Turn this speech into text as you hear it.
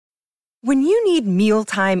When you need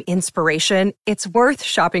mealtime inspiration, it's worth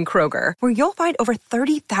shopping Kroger, where you'll find over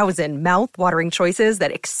 30,000 mouth-watering choices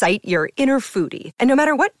that excite your inner foodie. And no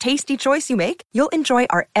matter what tasty choice you make, you'll enjoy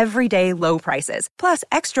our everyday low prices, plus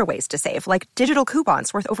extra ways to save, like digital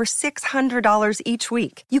coupons worth over $600 each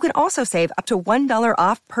week. You can also save up to $1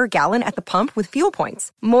 off per gallon at the pump with fuel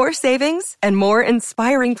points. More savings and more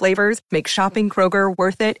inspiring flavors make shopping Kroger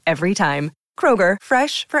worth it every time. Kroger,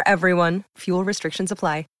 fresh for everyone. Fuel restrictions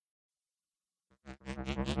apply. It's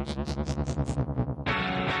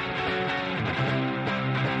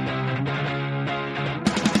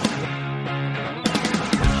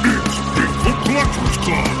Bigfoot Collectors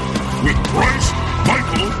Club with Bryce,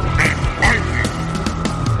 Michael, and Riley.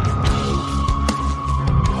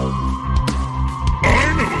 I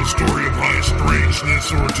know a story of high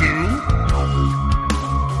strangeness or two.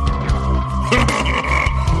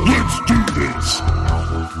 Let's do this.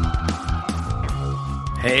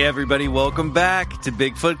 Hey everybody, welcome back to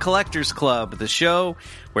Bigfoot Collectors Club, the show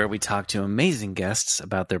where we talk to amazing guests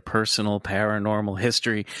about their personal paranormal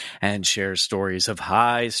history and share stories of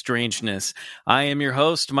high strangeness. I am your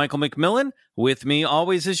host, Michael McMillan. With me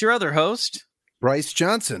always is your other host, Bryce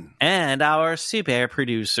Johnson. And our super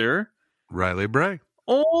producer, Riley Bray.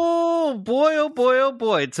 Oh boy, oh boy, oh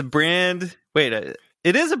boy. It's a brand... Wait,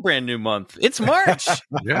 it is a brand new month. It's March.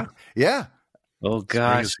 Yeah. Oh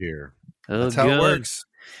gosh. Spring is here. Oh, That's how it works.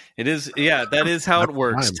 It is, yeah, that is how it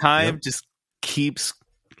works. Time just keeps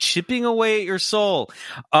chipping away at your soul.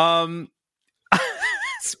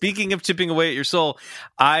 Speaking of chipping away at your soul,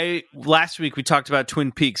 last week we talked about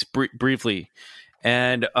Twin Peaks briefly,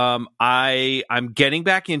 and I'm getting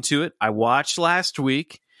back into it. I watched last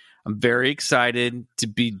week. I'm very excited to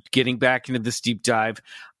be getting back into this deep dive.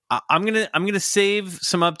 I'm gonna save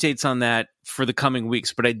some updates on that for the coming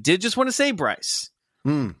weeks, but I did just want to say, Bryce,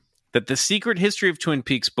 that The Secret History of Twin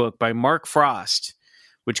Peaks book by Mark Frost,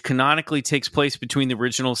 which canonically takes place between the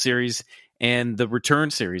original series and the Return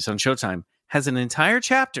series on Showtime, has an entire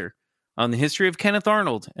chapter on the history of Kenneth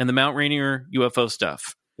Arnold and the Mount Rainier UFO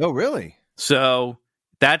stuff. Oh, really? So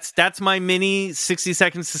that's my mini 60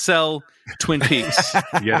 seconds to sell Twin Peaks.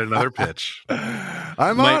 Yet another pitch.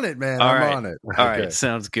 I'm on it, man. I'm on it. All right.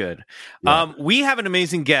 Sounds good. Yeah. We have an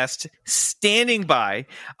amazing guest standing by.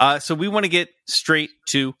 So we want to get straight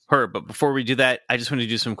to her. But before we do that, I just want to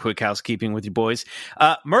do some quick housekeeping with you boys.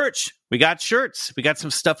 Merch. We got shirts. We got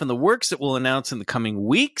some stuff in the works that we'll announce in the coming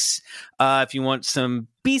weeks. If you want some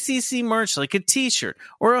BCC merch, like a t-shirt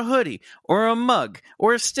or a hoodie or a mug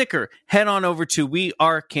or a sticker, head on over to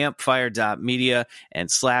wearecampfire.media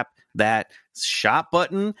and slap that shop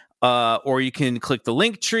button. Or you can click the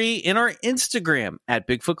link tree in our Instagram at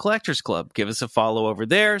Bigfoot Collectors Club. Give us a follow over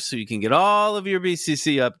there so you can get all of your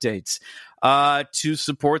BCC updates. To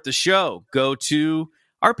support the show, go to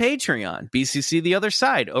our Patreon, BCC The Other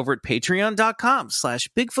Side, over at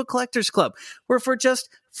patreon.com/Bigfoot Collectors Club, where for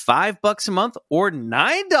just $5 a month or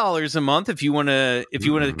 $9 a month, if you want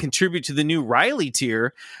to contribute to the new Riley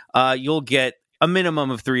tier, you'll get a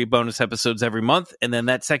minimum of 3 bonus episodes every month. And then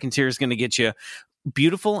that second tier is going to get you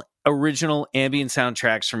beautiful original ambient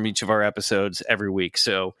soundtracks from each of our episodes every week.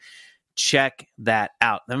 So check that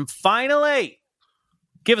out. Then finally,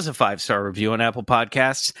 give us a 5-star review on Apple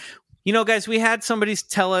Podcasts. You know, guys, we had somebody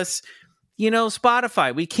tell us,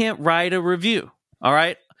 Spotify, we can't write a review. All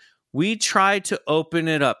right. We tried to open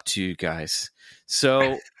it up to you guys.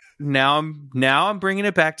 So now I'm bringing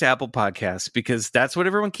it back to Apple Podcasts because that's what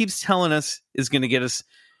everyone keeps telling us is going to get us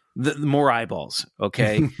the more eyeballs.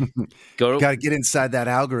 Okay. Gotta get inside that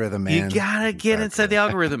algorithm, man. You gotta get inside the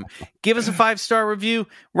algorithm. Give us a 5-star review.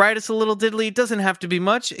 Write us a little diddly. It doesn't have to be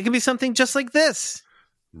much. It can be something just like this.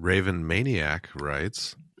 Raven Maniac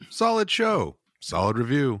writes, solid show, solid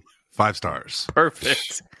review, 5 stars.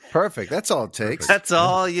 Perfect. That's all it takes. That's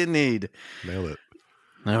all you need. Nail it.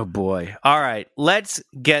 Oh boy. All right. Let's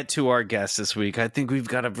get to our guest this week. I think we've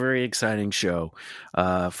got a very exciting show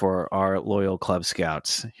for our loyal Club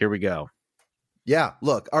Scouts. Here we go. Yeah,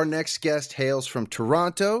 look, our next guest hails from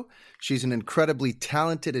Toronto. She's an incredibly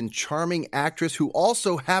talented and charming actress who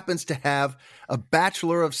also happens to have a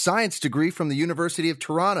Bachelor of Science degree from the University of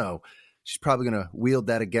Toronto. She's probably going to wield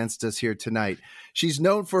that against us here tonight. She's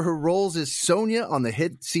known for her roles as Sonia on the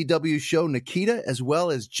hit CW show Nikita, as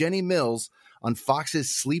well as Jenny Mills on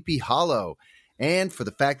Fox's Sleepy Hollow, and for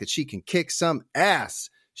the fact that she can kick some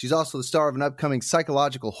ass. She's also the star of an upcoming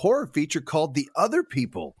psychological horror feature called The Other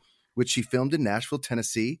People, which she filmed in Nashville,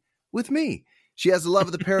 Tennessee with me. She has a love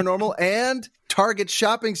of the paranormal and Target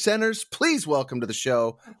shopping centers. Please welcome to the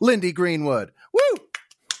show, Lindy Greenwood. Woo!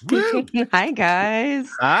 Hi, guys.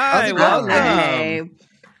 Hi, How's it going, welcome. Hey.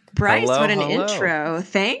 Bryce, Hello, what an hello. intro.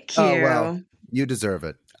 Thank you. Oh, well, you deserve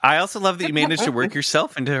it. I also love that you managed to work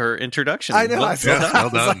yourself into her introduction. I know. Well, Yes, well done. well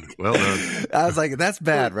done. Well done. I was like, that's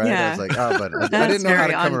bad, right? I Yeah. was like, oh, but I That's didn't know how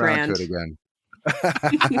very to come on around to brand.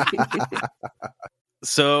 it again.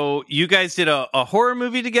 So you guys did a horror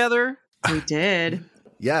movie together? We did.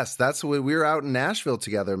 Yes, that's what we were out in Nashville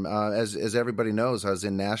together. As everybody knows, I was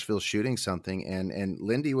in Nashville shooting something, and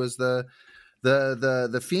Lindy was the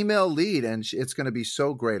female lead, and it's going to be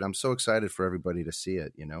so great. I'm so excited for everybody to see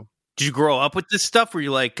it. You know, Did you grow up with this stuff? Were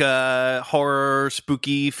you like a horror,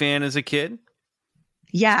 spooky fan as a kid?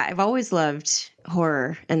 Yeah, I've always loved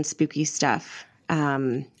horror and spooky stuff.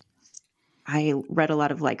 I read a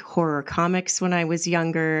lot of like horror comics when I was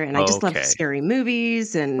younger, and I just loved Okay. scary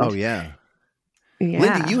movies. And oh yeah. yeah.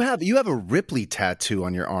 Lindy, you have a Ripley tattoo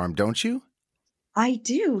on your arm, don't you? I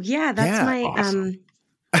do. Yeah, that's Yeah, my awesome.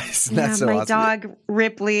 That's yeah, so my awesome. dog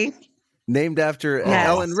Ripley. Named after Yes.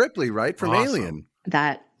 Ellen Ripley, right from Awesome. Alien.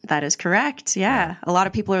 That is correct. Yeah. A lot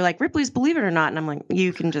of people are like, Ripley's Believe It or Not. And I'm like,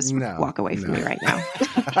 you can just No, walk away from no. me right now.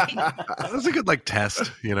 That was a good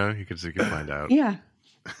test, you know, you could find out. Yeah.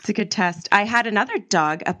 It's a good test. I had another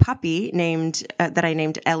dog, a puppy named that I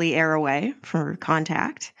named Ellie Arroway for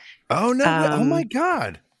Contact. Oh no! Oh my Um,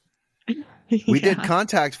 God! We did Yeah.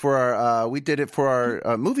 Contact for our. We did it for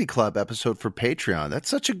our movie club episode for Patreon. That's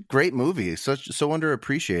such a great movie. So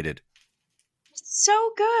underappreciated.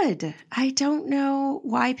 So good. I don't know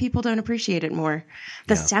why people don't appreciate it more.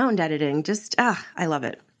 The Yeah. sound editing, just I love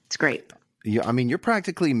it. It's great. Yeah, I mean, you're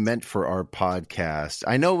practically meant for our podcast.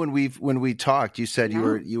 I know when we talked, you said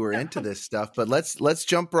you were into this stuff, but let's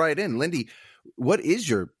jump right in. Lindy, what is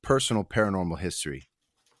your personal paranormal history?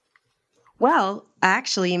 Well,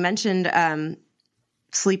 actually, you mentioned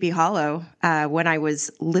Sleepy Hollow. When I was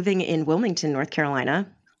living in Wilmington, North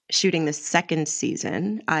Carolina, shooting the second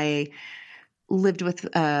season, I lived with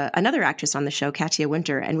another actress on the show, Katya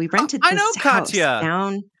Winter, and we rented I this know house Katya.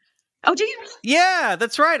 down. Oh, do you? Yeah,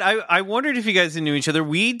 that's right. I wondered if you guys knew each other.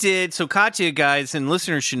 We did. So Katya, guys, and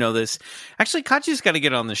listeners should know this. Actually, Katya's got to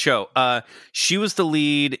get on the show. She was the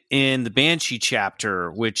lead in the Banshee chapter,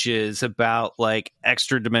 which is about like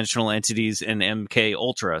extra dimensional entities in MK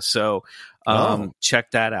Ultra. So check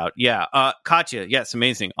that out. Yeah. Katya, yes,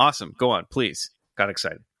 amazing. Awesome. Go on, please. Got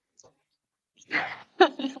excited.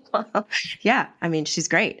 Yeah, I mean, she's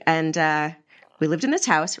great. And we lived in this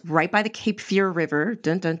house right by the Cape Fear River.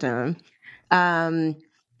 Dun, dun, dun.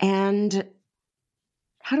 And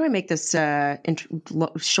how do I make this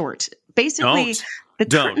short? Basically,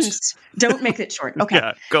 Don't. curtains don't make it short. Okay.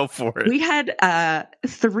 Yeah, go for it. We had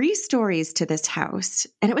 3 stories to this house,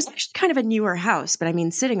 and it was actually kind of a newer house, but I mean,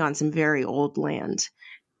 sitting on some very old land.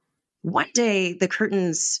 One day, the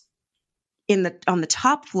curtains on the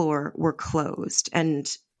top floor were closed, and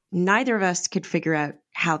neither of us could figure out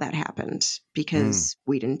how that happened because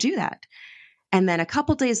we didn't do that. And then a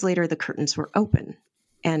couple days later, the curtains were open,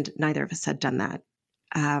 and neither of us had done that.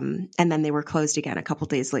 And then they were closed again a couple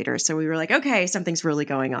days later. So we were like, okay, something's really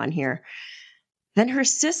going on here. Then her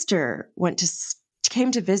sister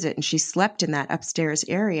came to visit, and she slept in that upstairs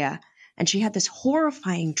area. And she had this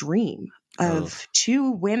horrifying dream of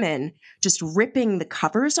 2 women just ripping the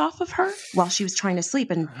covers off of her while she was trying to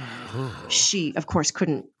sleep. And she, of course,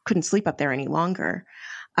 couldn't sleep up there any longer.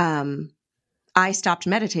 I stopped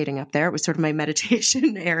meditating up there. It was sort of my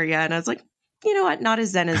meditation area. And I was like, you know what? Not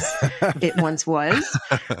as zen as it once was.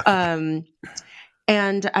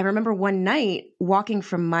 And I remember one night walking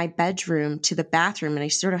from my bedroom to the bathroom, and I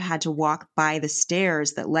sort of had to walk by the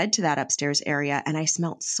stairs that led to that upstairs area, and I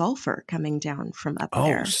smelled sulfur coming down from up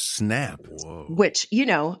there, Oh, snap! Whoa. which,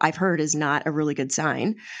 I've heard is not a really good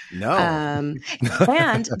sign. No. And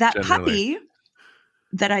that Generally. puppy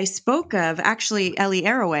that I spoke of, actually, Ellie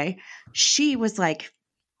Arroway, she was like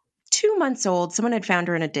 2 months old. Someone had found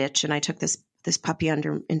her in a ditch, and I took this puppy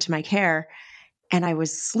into my care. And I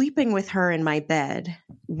was sleeping with her in my bed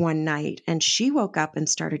one night, and she woke up and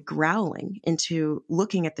started growling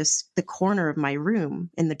looking at the corner of my room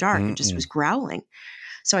in the dark, and just was growling.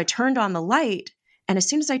 So I turned on the light, and as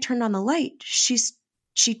soon as I turned on the light,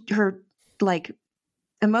 her like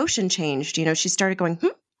emotion changed. She started going,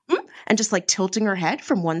 and just like tilting her head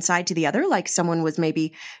from one side to the other, like someone was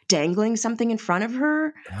maybe dangling something in front of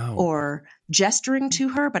her or gesturing to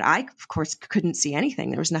her. But I, of course, couldn't see anything.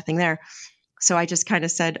 There was nothing there. So I just kind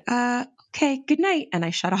of said, okay, good night. And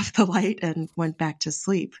I shut off the light and went back to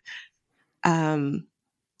sleep. So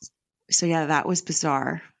yeah, that was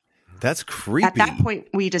bizarre. That's creepy. At that point,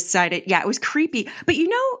 we decided, it was creepy. But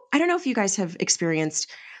I don't know if you guys have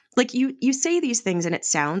experienced, like you say these things and it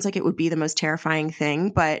sounds like it would be the most terrifying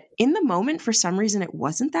thing. But in the moment, for some reason, it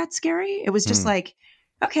wasn't that scary. It was just like,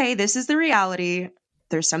 okay, this is the reality.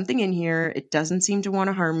 There's something in here. It doesn't seem to want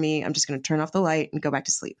to harm me. I'm just going to turn off the light and go back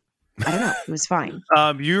to sleep. I don't know. It was fine.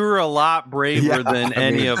 You were a lot braver than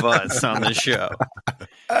any of us on the show.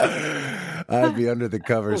 I'd be under the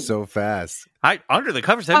covers so fast. Under the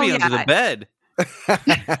covers, I'd be under the bed.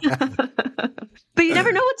 But you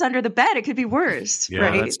never know what's under the bed. It could be worse. Yeah,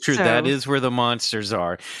 right? That's true. So, That is where the monsters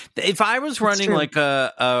are. If I was running true. like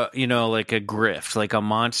a grift, like a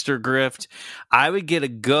monster grift, I would get a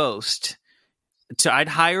ghost. I'd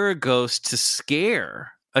hire a ghost to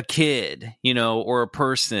scare a kid, or a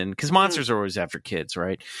person, because monsters are always after kids,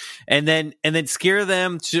 right? And then scare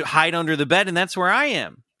them to hide under the bed, and that's where I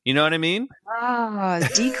am. You know what I mean?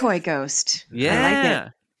 Decoy ghost. Yeah. I like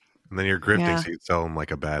it. And then you're grifting, Yeah. so you'd sell them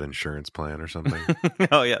like a bad insurance plan or something.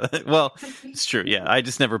 Oh yeah. Well, it's true. Yeah, I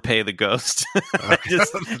just never pay the ghost. I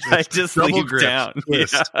just Double leave grift. down.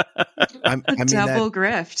 Twist. Yeah. I mean, Double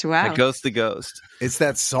grift. Wow. I ghost the ghost. it's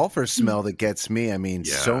that sulfur smell that gets me. I mean,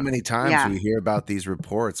 so many times Yeah. we hear about these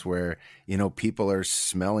reports where, people are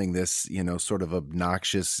smelling this, sort of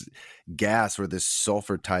obnoxious gas or this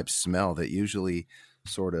sulfur type smell that usually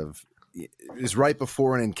sort of is right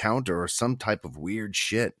before an encounter or some type of weird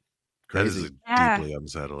shit. That Crazy. is Yeah. deeply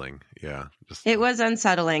unsettling. Yeah. It was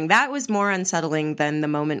unsettling. That was more unsettling than the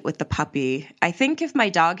moment with the puppy. I think if my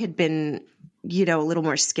dog had been, a little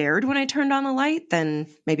more scared when I turned on the light, then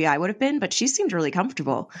maybe I would have been, but she seemed really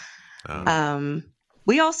comfortable.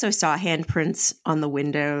 We also saw handprints on the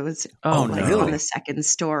windows. Oh, like no. on the second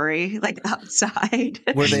story, like outside.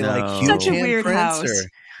 Were they No. like huge Such a weird handprints, house. or-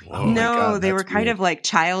 Whoa. my No, God, they were that's kind weird. of like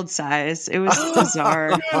child size. It was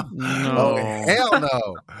bizarre. Oh, hell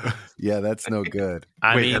no. Yeah, that's no good.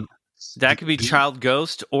 I Wait, mean, and- that could be child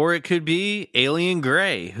ghost, or it could be alien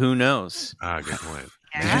gray. Who knows? Good point.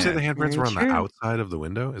 Did Yeah, you say the handprints very were on the true. outside of the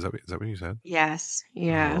window? Is that what you said? Yes.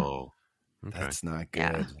 Yeah. Oh, okay. That's not good.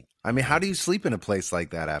 Yeah. I mean, how do you sleep in a place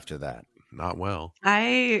like that after that? Not well.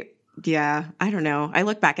 I don't know. I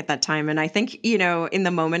look back at that time and I think, in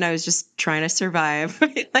the moment I was just trying to survive.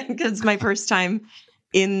 Like, it's my first time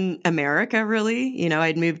in America, really.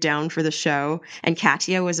 I'd moved down for the show and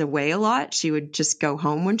Katya was away a lot. She would just go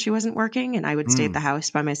home when she wasn't working and I would stay at the house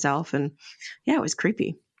by myself. And yeah, it was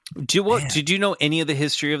creepy. Did you know any of the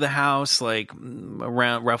history of the house, like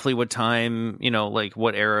around roughly what time, like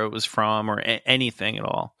what era it was from, or anything at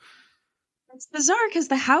all? It's bizarre because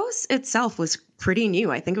the house itself was pretty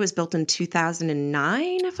new. I think it was built in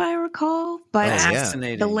 2009, if I recall. But Oh, yeah.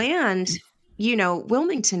 Fascinating. the land,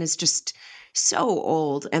 Wilmington is just so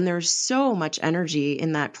old and there's so much energy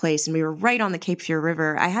in that place. And we were right on the Cape Fear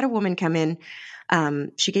River. I had a woman come in.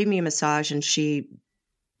 She gave me a massage and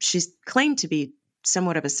she's claimed to be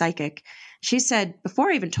somewhat of a psychic. She said,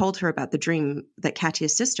 before I even told her about the dream that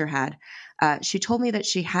Katya's sister had, she told me that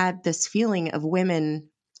she had this feeling of women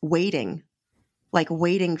waiting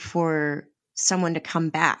for someone to come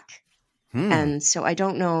back. And so I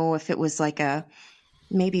don't know if it was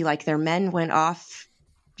maybe their men went off,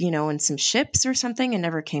 in some ships or something and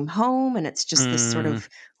never came home. And it's just this sort of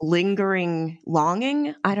lingering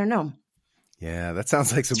longing. I don't know. Yeah, that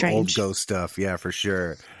sounds like some old Strange. ghost stuff. Yeah, for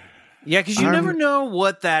sure. Yeah, because you never know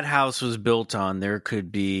what that house was built on. There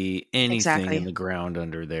could be anything Exactly. in the ground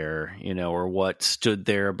under there, or what stood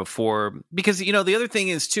there before. Because, the other thing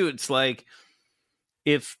is, too, it's like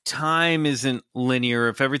if time isn't linear,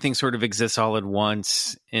 if everything sort of exists all at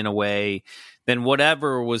once in a way, then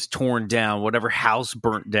whatever was torn down, whatever house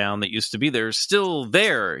burnt down that used to be there is still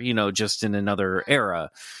there, just in another era.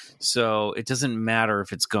 So it doesn't matter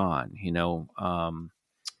if it's gone,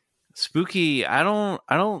 Spooky. I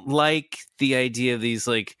don't like the idea of these,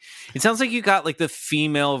 it sounds like you got the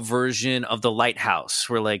female version of the lighthouse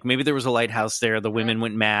where maybe there was a lighthouse there. The women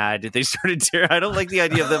went mad. They started I don't like the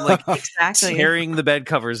idea of them Exactly. tearing the bed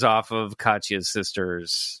covers off of Katya's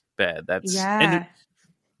sister's bed. That's and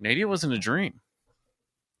maybe it wasn't a dream.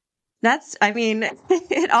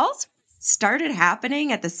 It all started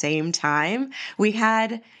happening at the same time. We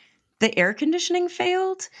had the air conditioning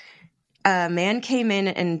failed. A man came in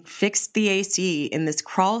and fixed the AC in this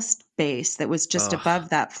crawl space that was just above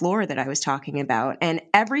that floor that I was talking about. And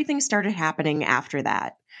everything started happening after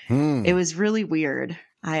that. It was really weird.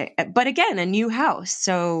 But again, a new house.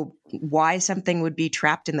 So why something would be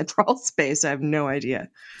trapped in the crawl space, I have no idea.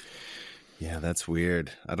 Yeah, that's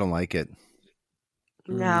weird. I don't like it.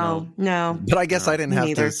 No. But I guess I didn't me have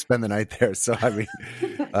neither. to spend the night there. So I mean,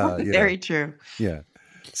 Very true. yeah.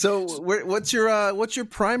 So what's your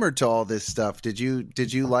primer to all this stuff? Did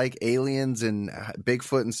you like aliens and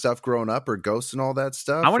Bigfoot and stuff growing up, or ghosts and all that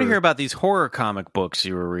stuff? I want to or- hear about these horror comic books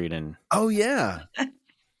you were reading. Oh yeah.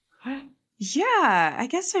 Yeah, I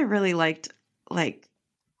guess I really liked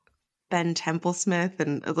Ben Templesmith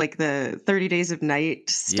and like the 30 Days of Night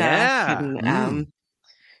stuff. Yeah. And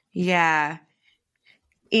yeah.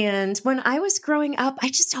 And when I was growing up, I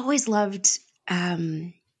just always loved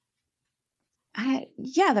the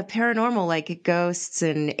paranormal, like ghosts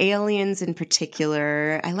and aliens in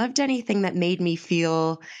particular. I loved anything that made me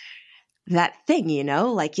feel that thing,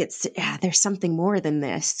 like there's something more than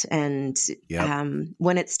this. And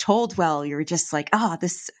when it's told well, you're just like, oh,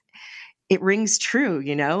 it rings true,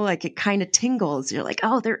 like it kind of tingles. You're like,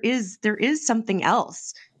 oh, there is something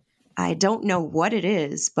else. I don't know what it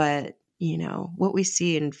is, but what we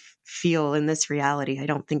see and feel in this reality, I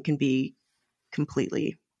don't think can be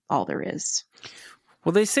completely all there is.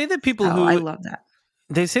 Well, they say that I love that.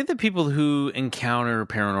 They say that people who encounter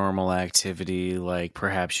paranormal activity, like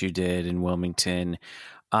perhaps you did in Wilmington,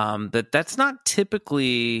 that's not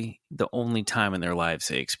typically the only time in their lives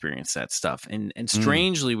they experience that stuff. And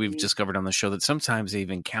strangely, we've discovered on the show that sometimes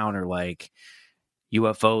they've encountered like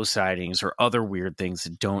UFO sightings or other weird things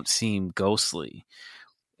that don't seem ghostly.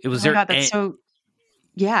 It was God, that's so.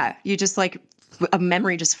 Yeah, you just like a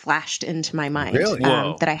memory just flashed into my mind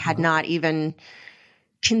that I had not even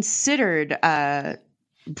considered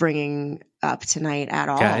bringing up tonight at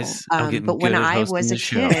all. Guys, but when I was a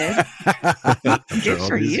kid, good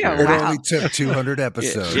for you. It only took 200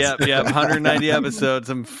 episodes. Yep, 190 episodes.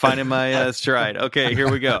 I'm finding my stride. Okay, here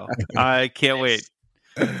we go. I can't wait.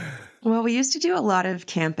 Well, we used to do a lot of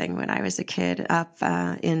camping when I was a kid up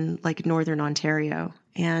in like northern Ontario.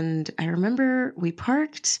 And I remember we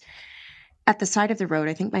parked at the side of the road.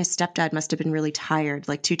 I think my stepdad must have been really tired,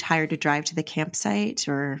 like too tired to drive to the campsite,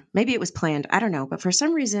 or maybe it was planned. I don't know. But for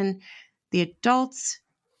some reason, the adults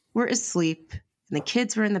were asleep and the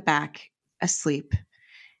kids were in the back asleep.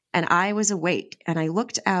 And I was awake and I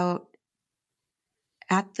looked out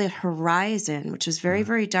at the horizon, which was very,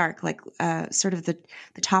 very dark, like sort of the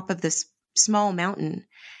top of this small mountain.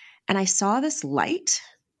 And I saw this light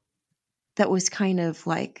that was kind of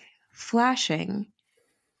like flashing.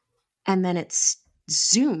 And then it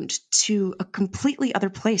zoomed to a completely other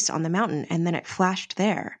place on the mountain. And then it flashed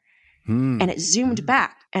there. And it zoomed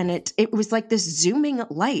back. And it was like this zooming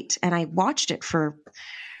light. And I watched it for,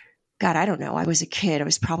 God, I don't know. I was a kid. I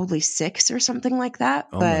was probably 6 or something like that.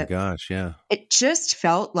 Oh but my gosh, yeah. It just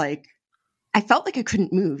felt like I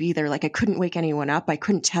couldn't move either. Like I couldn't wake anyone up. I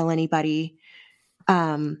couldn't tell anybody.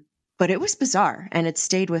 But it was bizarre, and it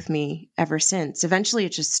stayed with me ever since. Eventually,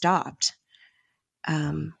 it just stopped.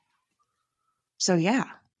 So yeah.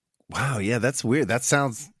 Wow, yeah, that's weird.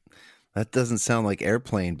 That doesn't sound like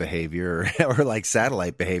airplane behavior or like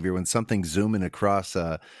satellite behavior when something's zooming across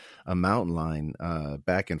a mountain line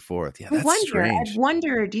back and forth. Yeah, that's strange. I've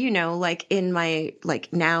wondered, like in my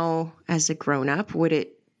now as a grown up, would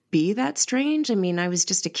it be that strange? I mean, I was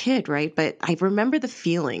just a kid, right? But I remember the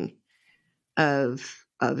feeling of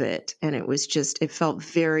it, and it was just, it felt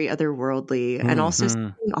very otherworldly, and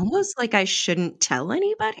also almost like I shouldn't tell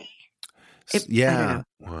anybody. Yeah.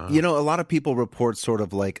 Wow. A lot of people report sort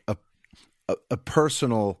of like a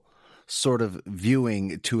personal sort of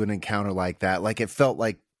viewing to an encounter like that. Like it felt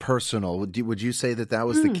like personal. Would you say that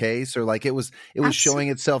was the case, or like it was showing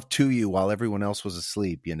itself to you while everyone else was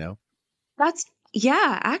asleep,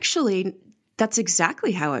 Actually that's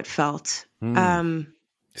exactly how it felt.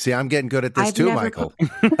 See, I'm getting good at this too, Michael.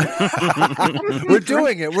 We're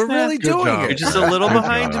doing it. We're really doing it. You're just a little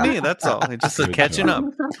behind me. That's all. You're just catching up.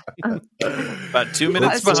 About 2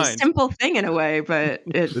 minutes behind. It's a simple thing in a way, but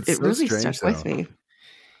it so really stuck with me.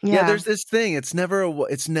 Yeah, there's this thing. It's never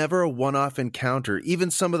a one-off encounter. Even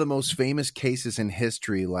some of the most famous cases in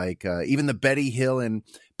history, like even the Betty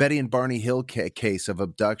and Barney Hill case of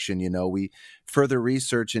abduction. We further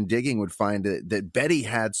research and digging would find that Betty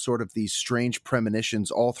had sort of these strange premonitions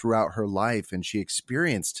all throughout her life, and she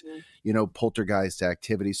experienced, poltergeist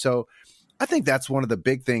activity. So I think that's one of the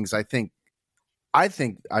big things. I think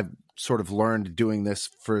I've sort of learned doing this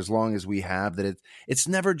for as long as we have, that it's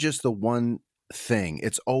never just the one thing.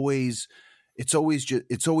 It's always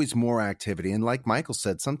more activity. And like Michael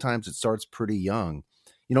said, sometimes it starts pretty young.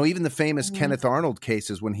 Even the famous Kenneth Arnold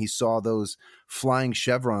cases, when he saw those flying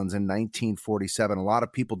chevrons in 1947, a lot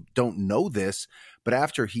of people don't know this, but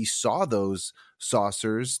after he saw those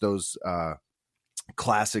saucers, those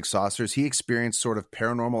classic saucers, he experienced sort of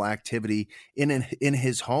paranormal activity in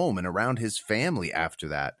his home and around his family after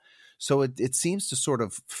that. So it seems to sort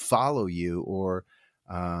of follow you, or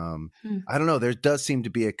I don't know. There does seem to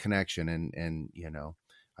be a connection, and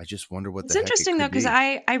I just wonder what it's interesting though, because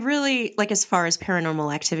I really, like, as far as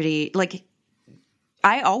paranormal activity, like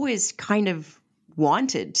I always kind of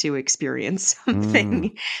wanted to experience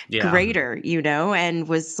something greater, and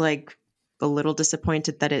was like a little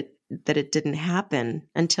disappointed that it that it didn't happen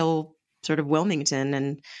until sort of Wilmington,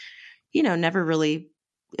 and never really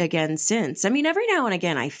again since. I mean, every now and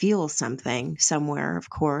again I feel something somewhere, of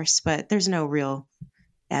course, but there's no real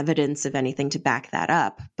evidence of anything to back that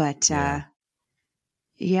up. But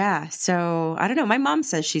yeah, so I don't know. My mom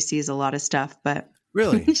says she sees a lot of stuff, but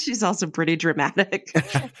Really? she's also pretty dramatic.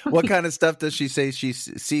 What kind of stuff does she say she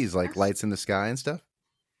sees? Like lights in the sky and stuff?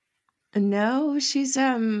 No, she's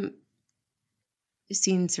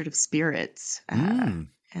seen sort of spirits and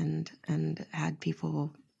had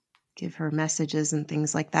people give her messages and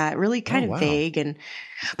things like that. Really kind of vague,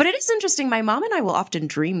 but it is interesting. My mom and I will often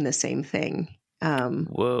dream the same thing.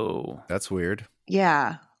 Whoa, that's weird.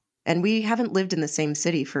 Yeah. And we haven't lived in the same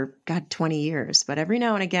city for 20 years, but every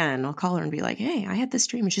now and again I'll call her and be like, "Hey, I had this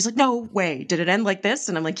dream." And she's like, "No way. Did it end like this?"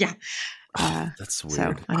 And I'm like, "Yeah." That's weird.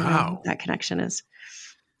 So I don't know what that connection is.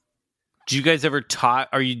 Do you guys ever talk?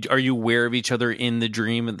 Are you aware of each other in the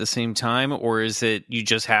dream at the same time, or is it you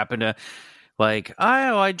just happen to like,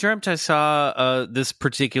 I dreamt I saw this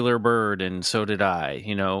particular bird, and so did I.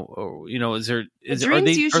 Are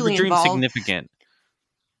the dreams significant?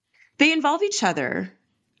 They involve each other,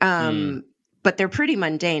 but they're pretty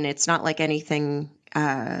mundane. It's not like anything,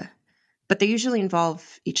 but they usually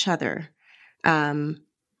involve each other.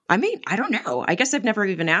 I mean, I don't know. I guess I've never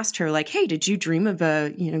even asked her, like, "Hey, did you dream of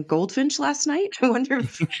a goldfinch last night?" I wonder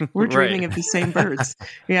if we're dreaming of the same birds.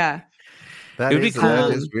 Yeah, that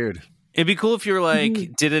is weird. It'd be cool if you were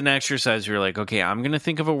like, did an exercise. You're like, okay, I'm going to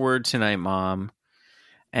think of a word tonight, Mom.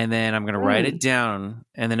 And then I'm going to write it down.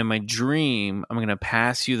 And then in my dream, I'm going to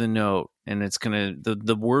pass you the note. And it's going to,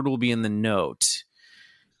 the word will be in the note.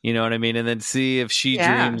 You know what I mean? And then see if she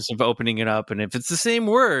dreams of opening it up. And if it's the same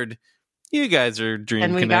word, you guys are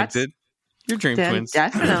dream connected. You're dream twins.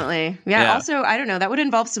 Definitely. Yeah. Also, I don't know. That would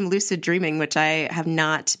involve some lucid dreaming, which I have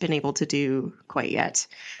not been able to do quite yet.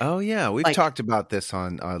 Oh, yeah. We've talked about this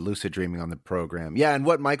on lucid dreaming on the program. Yeah. And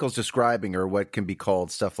what Michael's describing are what can be called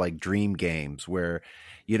stuff like dream games, where,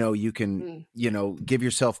 you can, give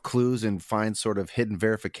yourself clues and find sort of hidden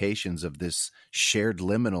verifications of this shared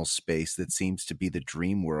liminal space that seems to be the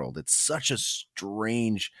dream world. It's such a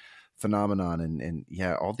strange phenomenon. And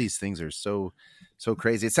yeah, all these things are so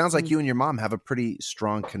crazy. It sounds like you and your mom have a pretty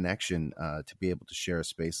strong connection to be able to share a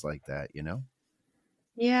space like that,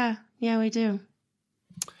 Yeah, we do.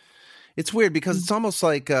 It's weird because it's almost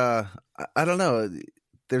like I don't know.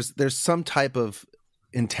 There's some type of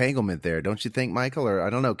entanglement there, don't you think, Michael? Or I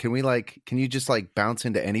don't know. Can you just like bounce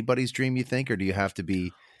into anybody's dream, you think, or do you have to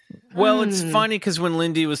be? Well, it's funny because when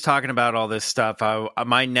Lindy was talking about all this stuff,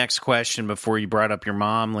 my next question before you brought up your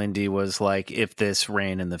mom, Lindy, was like, if this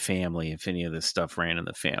ran in the family, if any of this stuff ran in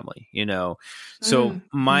the family, So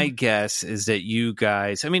my guess is that you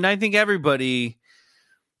guys, I mean, I think everybody,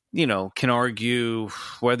 can argue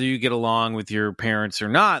whether you get along with your parents or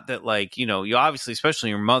not, that like, you obviously, especially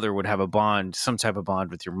your mother would have a bond, some type of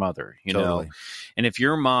bond with your mother, Totally. And if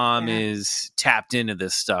your mom is tapped into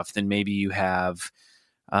this stuff, then maybe you have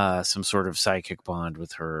some sort of psychic bond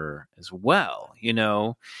with her as well,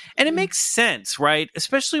 and it makes sense, right?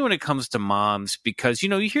 Especially when it comes to moms, because,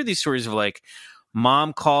 you hear these stories of like,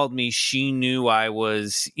 mom called me, she knew I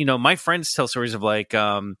was, my friends tell stories of like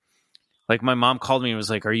my mom called me and was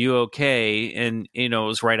like, "Are you okay?" And, it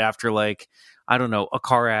was right after like, I don't know, a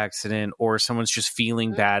car accident or someone's just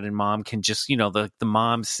feeling bad, and mom can just, the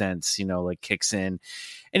mom sense, like kicks in.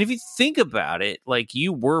 And if you think about it, like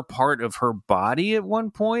you were part of her body at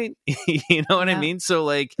one point, you know what I mean? So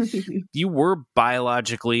like you were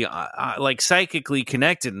biologically, like psychically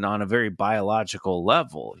connected on a very biological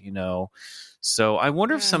level, So I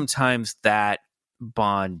wonder if sometimes that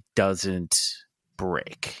bond doesn't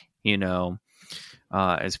break,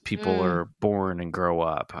 as people are born and grow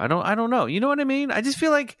up. I don't know. You know what I mean? I just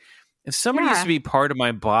feel like if somebody used to be part of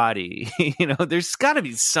my body, there's got to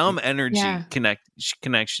be some energy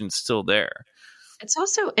connection still there. It's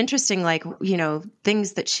also interesting, like,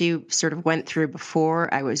 things that she sort of went through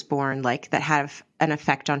before I was born, like that have an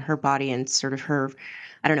effect on her body and sort of her,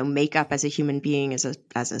 I don't know, makeup as a human being, as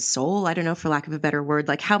a soul. I don't know, for lack of a better word.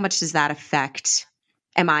 Like, how much does that affect?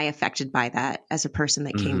 Am I affected by that as a person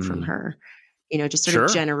that came from her? Just sort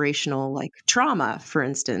of generational, like trauma, for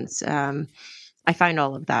instance. I find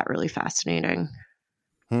all of that really fascinating.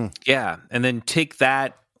 Yeah. And then take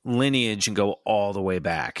that lineage and go all the way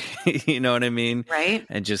back. You know what I mean? Right.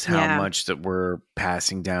 And just how much that we're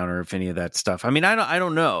passing down, or if any of that stuff. I mean, I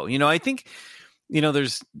don't know. I think,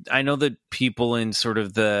 I know that people in sort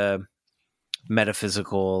of the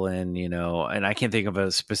metaphysical and, and I can't think of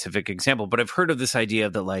a specific example, but I've heard of this idea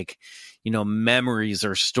that like, memories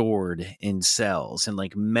are stored in cells and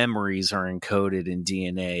like memories are encoded in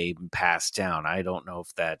DNA and passed down. I don't know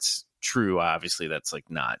if that's true. Obviously, that's like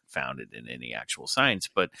not founded in any actual science,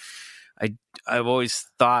 but I've always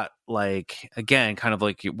thought, like, again, kind of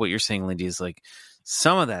like what you're saying, Lindy, is like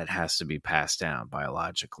some of that has to be passed down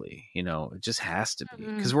biologically. It just has to be,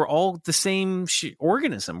 because we're all the same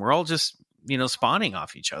organism. We're all just spawning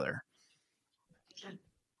off each other.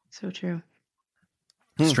 So true.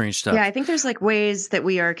 Strange stuff. Yeah, I think there's like ways that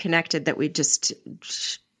we are connected that we just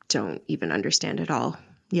don't even understand at all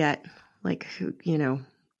yet. Like,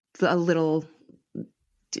 a little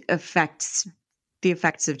effects, the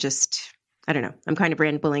effects of just, I don't know. I'm kind of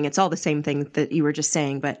rambling. It's all the same thing that you were just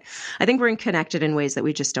saying, but I think we're connected in ways that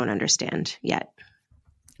we just don't understand yet.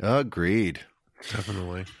 Agreed.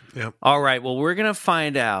 Definitely. Yep. All right. Well, we're going to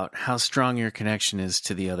find out how strong your connection is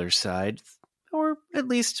to the other side, or at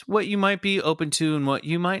least what you might be open to and what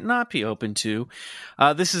you might not be open to.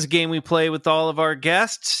 This is a game we play with all of our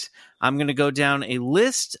guests. I'm going to go down a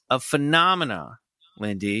list of phenomena,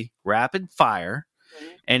 Lindy, rapid fire.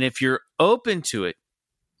 And if you're open to it,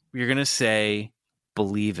 you're going to say,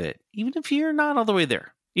 believe it, even if you're not all the way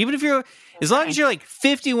there. Even if you're, as long as you're like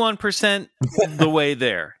 51% the way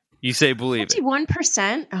there, you say believe it.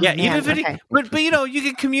 51%? Oh, yeah, man. even if it, Okay. but you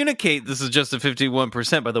can communicate this is just a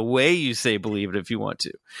 51% by the way you say believe it if you want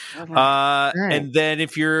to. Okay. Right. Right. And then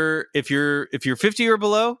if you're 50 or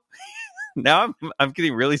below, now I'm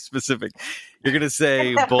getting really specific. You're going to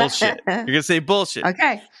say bullshit. You're going to say bullshit.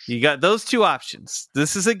 Okay. You got those two options.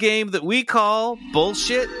 This is a game that we call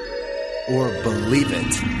bullshit Or believe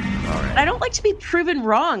it. All right. I don't like to be proven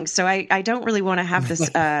wrong, so I don't really want to have this.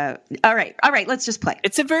 All right, let's just play.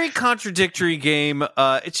 It's a very contradictory game.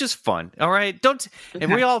 It's just fun. All right,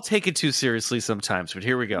 and we all take it too seriously sometimes. But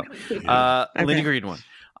here we go. Lindy Greenwood,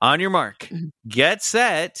 on your mark, get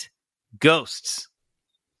set, ghosts,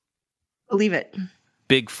 Believe it.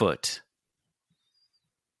 Bigfoot,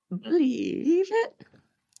 Believe it.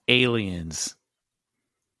 aliens,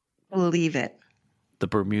 Believe it. the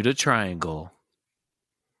Bermuda Triangle,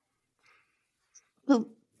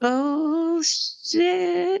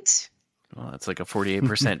 Bullshit. well, that's like a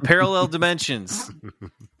 48%. Parallel dimensions,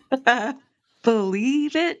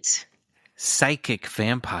 Believe it. psychic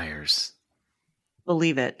vampires,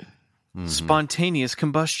 Believe it. spontaneous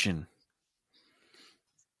combustion,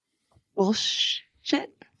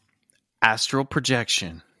 Bullshit. astral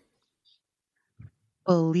projection,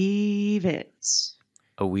 Believe it.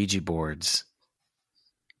 Ouija boards,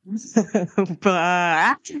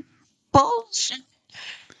 Bullshit.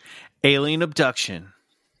 alien abduction,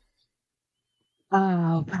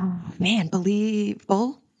 Oh man,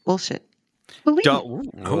 bullshit. Believe it.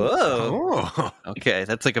 Whoa. Oh. Okay,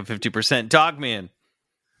 that's like a 50%. Dogman.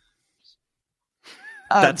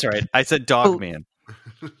 Uh, That's right. I said Dogman.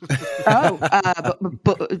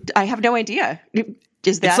 But I have no idea.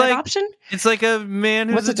 Is that It's an like- option? It's like a man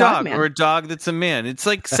who's What's a a dog, Dogman? or a dog that's a man. It's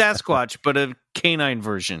like Sasquatch, but a canine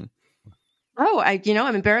version. Oh, I'm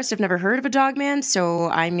embarrassed. I've never heard of a dog man, so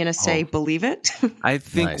I'm going to say believe it. I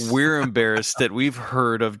think Nice. we're embarrassed that we've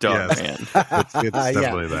heard of Dogman. It's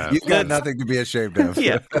definitely that. You've got nothing to be ashamed of.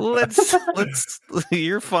 Yeah, let's.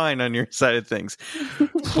 You're fine on your side of things.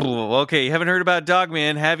 Okay, you haven't heard about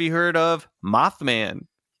Dogman. Have you heard of Mothman,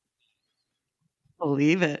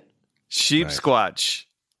 Believe it. Sheep Nice. Squatch?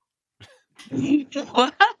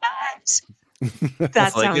 What? That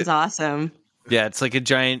like sounds it. awesome. Yeah, it's like a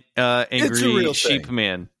giant angry real sheep thing.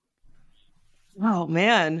 man. Oh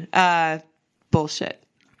man. Bullshit.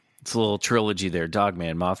 It's a little trilogy there: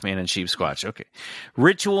 Dogman, Mothman, and Sheep Squatch. Okay,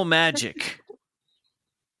 ritual magic,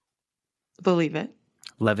 Believe it.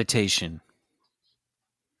 levitation,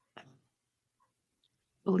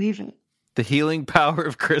 Believe it. the healing power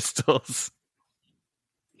of crystals.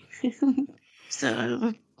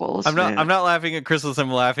 So, bullshit. I'm not laughing at crystals.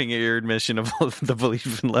 I'm laughing at your admission of the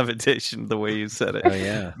belief in levitation. The way you said it. Oh,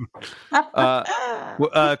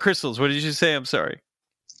 yeah. Crystals. What did you say? I'm sorry.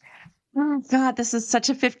 Oh, God, this is such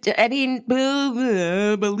a 50. I mean,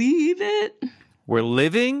 believe it. We're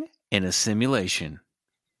living in a simulation.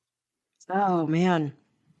 Oh man.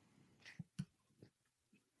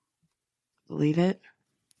 Believe it.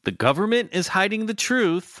 The government is hiding the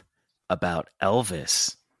truth about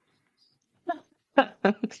Elvis.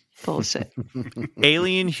 Bullshit.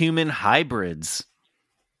 Alien human hybrids.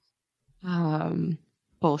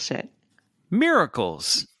 Bullshit.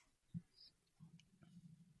 Miracles.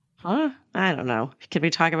 Huh? I don't know. Can we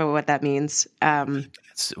talk about what that means?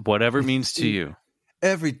 It's whatever means to you.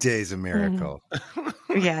 Every day's a miracle.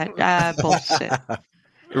 Yeah. Bullshit.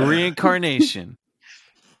 Reincarnation.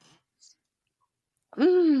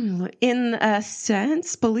 In a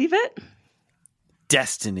sense, believe it?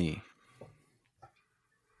 Destiny.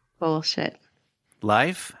 Bullshit.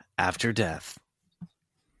 Life after death.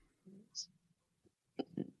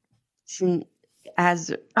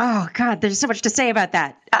 Oh God, there's so much to say about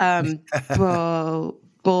that.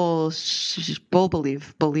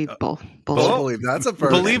 Believable. Believe that's a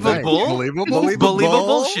perfect Believable?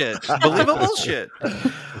 Believable shit. Believable shit.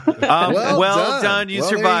 Well done. You Well,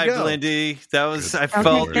 there you survived, go. Lindy. That was. I Okay,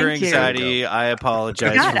 felt your thank you. anxiety. I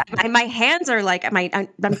apologize. God, my hands are like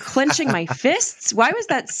I'm clenching my fists. Why was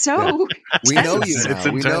that so? We know you It's now.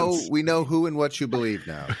 intense. We know who and what you believe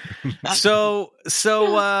now. So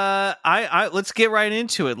I let's get right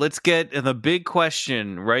into it. Let's get the big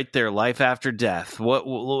question right there. Life after death.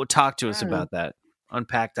 What talk to us about that?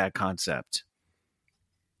 Unpack that concept.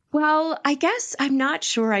 Well, I guess I'm not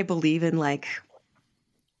sure I believe in like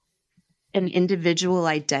an individual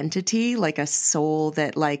identity, like a soul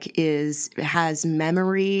that like has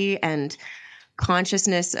memory and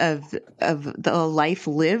consciousness of the life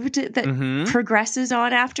lived that progresses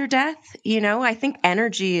on after death. You know, I think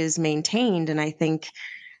energy is maintained, and I think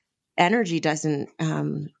energy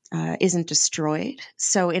isn't destroyed.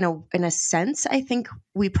 So in a sense, I think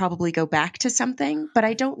we probably go back to something, but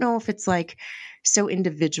I don't know if it's like so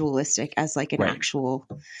individualistic as like an actual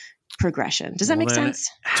progression. Does that make sense?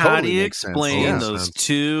 How Totally do you makes sense. explain Yeah. those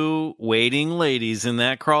two waiting ladies in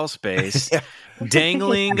that crawl space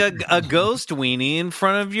dangling a ghost weenie in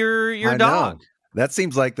front of your I dog? know. That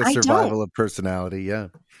seems like the I survival don't. of personality. Yeah.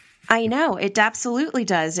 I know it absolutely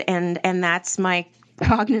does. And that's my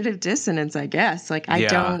cognitive dissonance, I guess. Like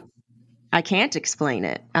I can't explain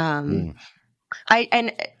it.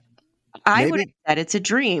 I would have said it's a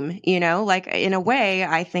dream, you know, like in a way,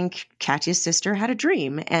 I think Katya's sister had a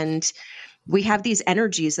dream, and we have these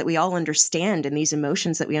energies that we all understand and these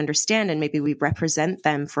emotions that we understand, and maybe we represent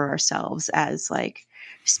them for ourselves as like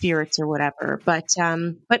spirits or whatever. But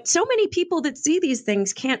so many people that see these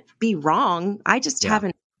things can't be wrong. I just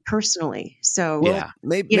haven't personally. So,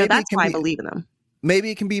 Maybe that's it can why I be- believe in them.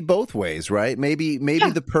 Maybe it can be both ways, right? Maybe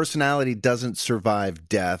the personality doesn't survive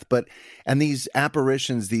death, and these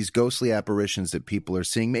apparitions, these ghostly apparitions that people are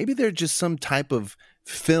seeing, maybe they're just some type of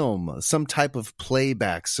film, some type of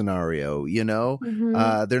playback scenario, you know?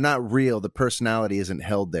 They're not real. The personality isn't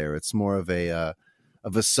held there. It's more of a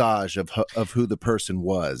visage of who the person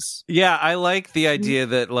was. Yeah, I like the idea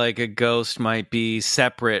that like a ghost might be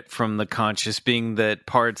separate from the conscious being, that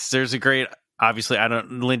parts. There's a great, obviously,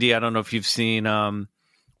 Lindy, I don't know if you've seen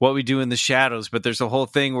What We Do in the Shadows, but there's a whole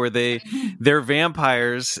thing where they're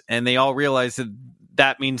vampires and they all realize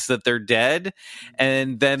that means that they're dead,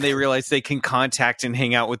 and then they realize they can contact and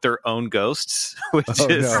hang out with their own ghosts, which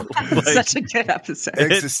is like, Such a good episode.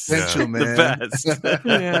 Existential, man. the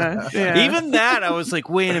best. Even that, I was like,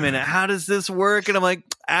 wait a minute, how does this work? And I'm like,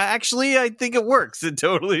 actually, I think it works. It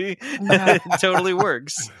totally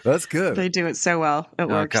works. That's good. They do it so well. It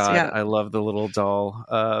works. God, Yeah. I love the little doll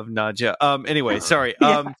of Nadja. Anyway, sorry.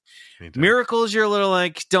 Yeah. Miracles, you're a little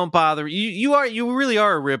like, don't bother. You really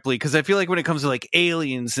are a Ripley, because I feel like when it comes to like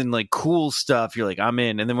aliens and like cool stuff, you're like, I'm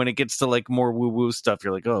in. And then when it gets to like more woo woo stuff,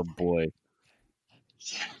 you're like, oh boy.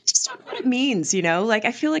 Just don't know what it means, you know? Like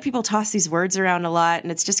I feel like people toss these words around a lot,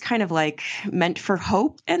 and it's just kind of like meant for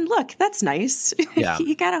hope. And look, that's nice. Yeah.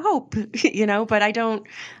 You gotta hope, you know, but I don't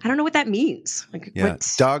know what that means. Like Yeah,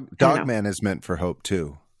 what, Dogman is meant for hope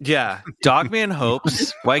too. Yeah. Dogman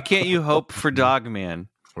hopes. Why can't you hope for Dogman?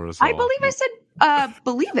 For us I all. believe I said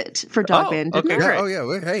believe it for Dogman. okay, didn't I? great. Yeah, oh yeah.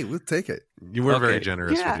 Well, hey, we'll take it. You were very Okay.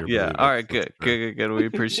 generous Yeah. with your Yeah. belief. All right. Good. We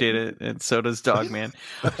appreciate it. And so does Dogman.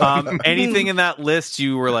 Anything in that list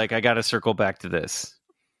you were like, I got to circle back to this?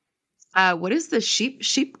 What is the sheep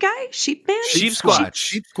guy? Sheep man? Sheep Squatch.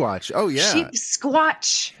 Sheep Squatch. Oh yeah. Sheep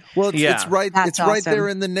Squatch. Well, it's right. That's It's right awesome. there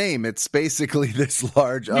in the name. It's basically this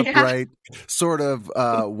large, upright, sort of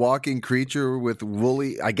walking creature with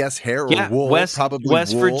woolly, I guess, hair or wool. Probably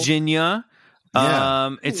West wool. Virginia.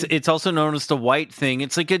 Yeah. It's also known as the White Thing.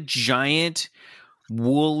 It's like a giant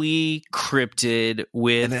woolly cryptid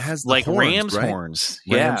with And it has the like horns, ram's right? horns.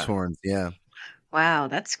 Ram's horns. Yeah. Wow,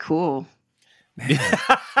 that's cool.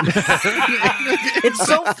 It's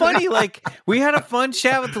so funny. Like we had a fun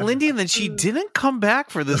chat with Lindy, and then she didn't come back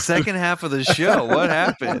for the second half of the show. What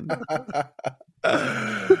happened?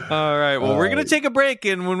 All right. Well, we're gonna take a break,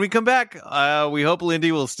 and when we come back, we hope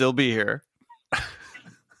Lindy will still be here.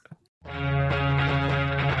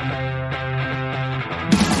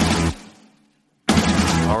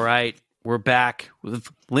 All right, we're back with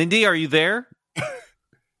Lindy. Are you there?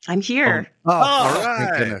 I'm here. Oh, all thank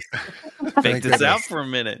right. goodness. Faked this out for a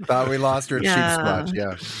minute. Thought we lost her at Yeah. Sheep Squatch.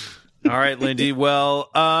 Yeah. All right, Lindy. Well,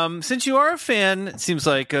 since you are a fan, it seems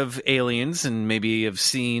like, of aliens and maybe have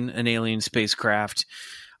seen an alien spacecraft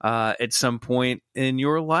at some point in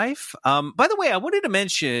your life. By the way, I wanted to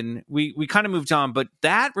mention, we kind of moved on, but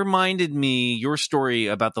that reminded me, your story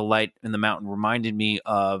about the light in the mountain reminded me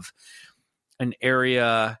of an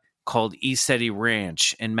area called East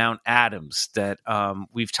Ranch and Mount Adams that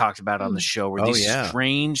we've talked about on the show, where these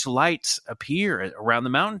strange lights appear around the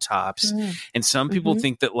mountaintops. And some people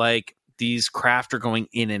think that like these craft are going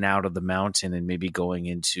in and out of the mountain and maybe going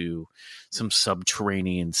into some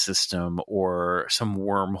subterranean system or some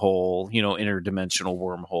wormhole, interdimensional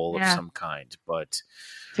wormhole of some kind. But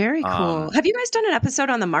very cool. Have you guys done an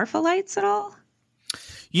episode on the Marfa lights at all?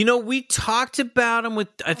 We talked about them with,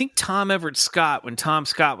 I think, Tom Everett Scott when Tom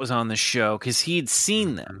Scott was on the show, because he had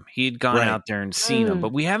seen them. He had gone out there and seen them,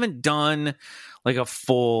 but we haven't done like a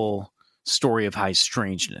full story of high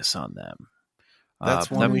strangeness on them. That's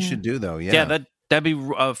one we should do, though. Yeah, that'd be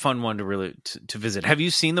a fun one to really to visit. Have you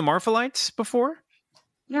seen the Marfa lights before?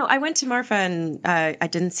 No, I went to Marfa and I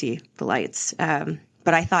didn't see the lights.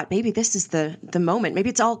 But I thought maybe this is the moment. Maybe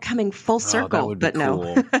it's all coming full circle. But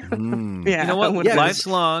cool. No. Yeah, you know what? Life's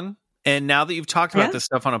long. And now that you've talked about this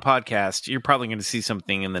stuff on a podcast, you're probably going to see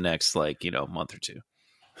something in the next, month or two.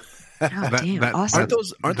 Damn, awesome.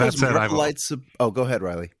 Aren't those Marfa lights? Oh, go ahead,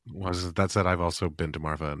 Riley. That said, I've also been to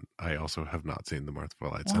Marfa, and I also have not seen the Marfa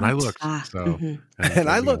lights. And I looked. And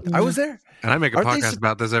I looked. I was there. And I make a podcast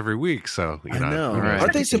about this every week, so I know.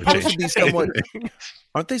 Aren't they supposed to be somewhat?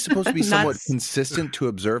 Aren't they supposed to be somewhat consistent to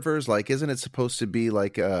observers? Like, isn't it supposed to be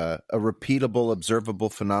like a repeatable, observable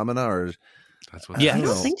phenomena? Or that's what? I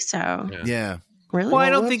don't think so. Yeah. Really? Well, I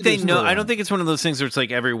don't think they know. I don't think it's one of those things where it's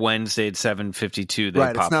like every Wednesday at 7:52 they pop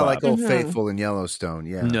up. It's not like Old Faithful in Yellowstone.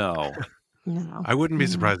 Yeah. No. I wouldn't be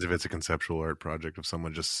surprised if it's a conceptual art project of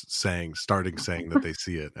someone just starting saying that they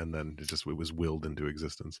see it, and then it was willed into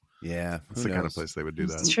existence. Yeah, that's the kind of place they would do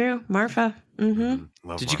that. It's true, Marfa. Did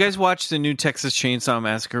Marfa. You guys watch the new Texas Chainsaw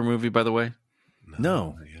Massacre movie? By the way,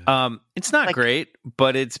 no. It's not great,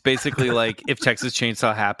 but it's basically like if Texas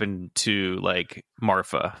Chainsaw happened to like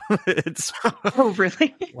Marfa. It's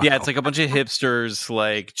really? Wow. Yeah, it's like a bunch of hipsters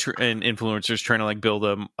and influencers trying to like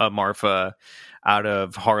build a Marfa out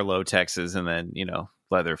of Harlow, Texas, and then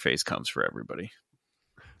Leatherface comes for everybody.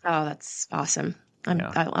 Oh, that's awesome!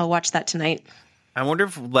 I'll watch that tonight. I wonder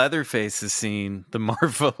if Leatherface has seen the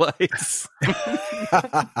Marfa lights.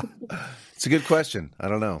 It's a good question. I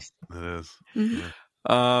don't know. It is. Mm-hmm.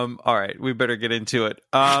 All right, we better get into it.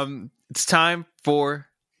 It's time for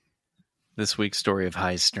this week's story of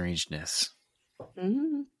high strangeness.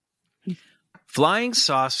 Mm-hmm. Flying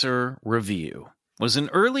Saucer Review was an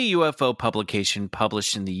early UFO publication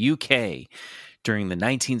published in the UK during the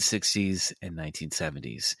 1960s and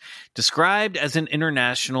 1970s. Described as an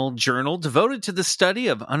international journal devoted to the study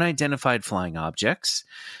of unidentified flying objects,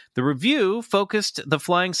 the review focused on the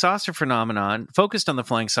flying saucer phenomenon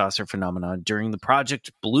during the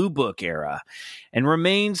Project Blue Book era and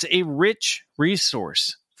remains a rich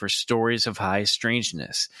resource for stories of high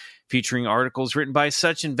strangeness, featuring articles written by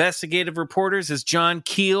such investigative reporters as John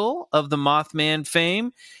Keel of the Mothman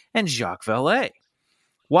fame and Jacques Vallée.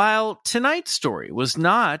 While tonight's story was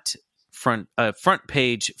not a front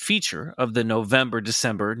page feature of the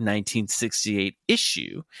November-December 1968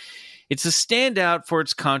 issue, it's a standout for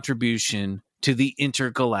its contribution to the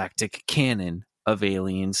intergalactic canon of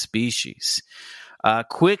alien species.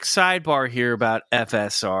 Quick sidebar here about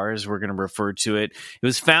FSR, as we're going to refer to it. It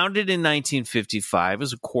was founded in 1955. It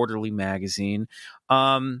was a quarterly magazine.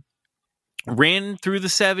 Ran through the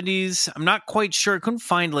 70s. I'm not quite sure. I couldn't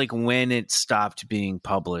find when it stopped being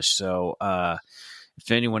published. So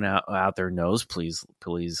if anyone out there knows, please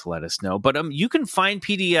let us know. But you can find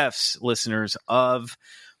PDFs, listeners, of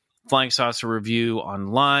Flying Saucer Review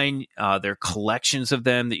online. There are collections of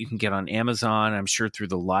them that you can get on Amazon, I'm sure through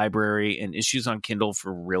the library, and issues on Kindle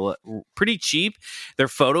for pretty cheap. They're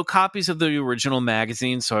photocopies of the original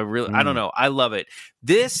magazine, so I don't know. I love it.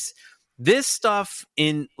 This stuff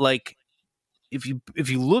in if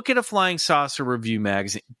you look at a Flying Saucer Review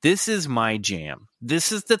magazine, this is my jam.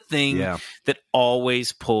 This is the thing that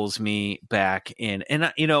always pulls me back in. And,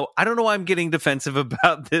 I don't know why I'm getting defensive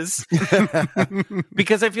about this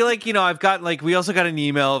because I feel like, I've got we also got an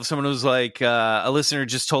email of someone who's a listener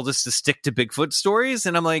just told us to stick to Bigfoot stories.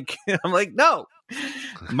 And I'm like, no,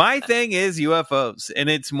 my thing is UFOs, and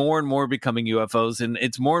it's more and more becoming UFOs, and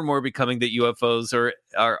it's more and more becoming that UFOs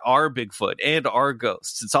are Bigfoot and are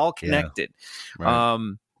ghosts. It's all connected. Yeah.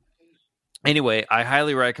 Right. Anyway, I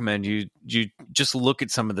highly recommend you just look at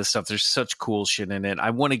some of this stuff. There's such cool shit in it. I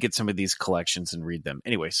want to get some of these collections and read them.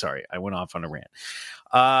 Anyway, sorry, I went off on a rant.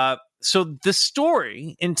 So the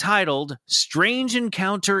story, entitled Strange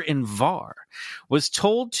Encounter in Var, was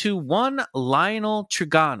told to one Lionel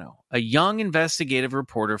Trigano, a young investigative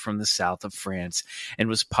reporter from the south of France, and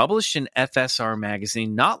was published in FSR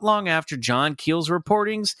magazine not long after John Keel's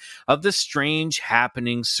reportings of the strange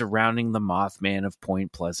happenings surrounding the Mothman of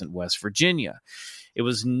Point Pleasant, West Virginia. It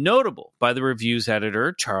was notable by the review's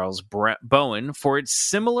editor, Charles Bowen, for its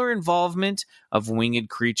similar involvement of winged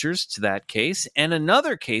creatures to that case, and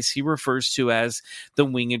another case he refers to as the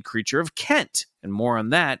winged creature of Kent, and more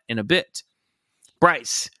on that in a bit.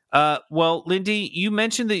 Bryce, well, Lindy, you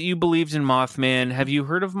mentioned that you believed in Mothman. Have you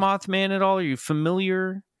heard of Mothman at all? Are you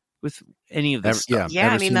familiar with any of this stuff? Yeah,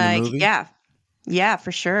 Ever I mean, seen the like, movie? yeah,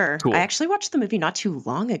 for sure. Cool. I actually watched the movie not too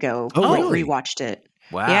long ago. Oh, really? Rewatched it.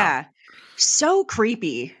 Wow. Yeah. So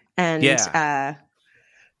creepy. And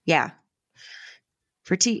yeah,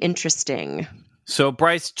 pretty interesting. So,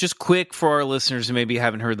 Bryce, just quick for our listeners who maybe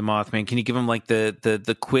haven't heard the Mothman, can you give them like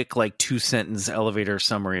the quick like 2-sentence elevator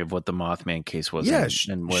summary of what the Mothman case was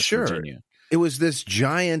in West Virginia? It was this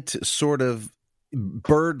giant sort of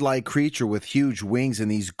bird-like creature with huge wings and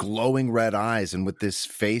these glowing red eyes, and with this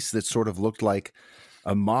face that sort of looked like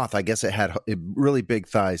a moth. I guess it had really big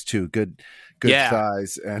thighs too. Good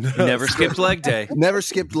thighs, and Never skipped leg day. Never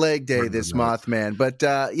skipped leg day. This Mothman, but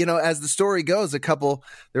as the story goes, there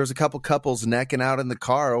was a couple couples necking out in the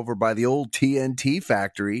car over by the old TNT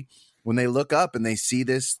factory when they look up and they see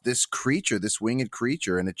this creature, this winged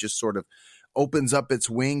creature, and it just sort of opens up its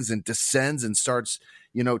wings and descends and starts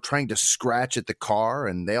trying to scratch at the car,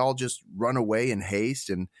 and they all just run away in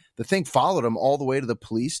haste, and the thing followed them all the way to the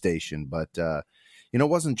police station. But it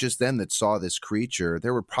wasn't just them that saw this creature.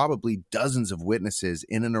 There were probably dozens of witnesses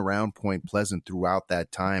in and around Point Pleasant throughout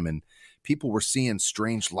that time, and people were seeing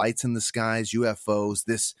strange lights in the skies, UFOs,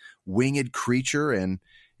 this winged creature, and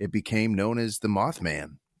it became known as the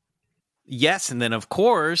Mothman. Yes, and then, of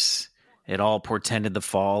course, it all portended the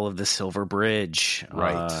fall of the Silver Bridge,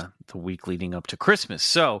 right? The week leading up to Christmas.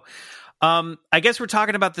 So I guess we're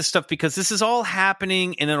talking about this stuff because this is all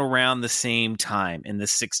happening in and around the same time in the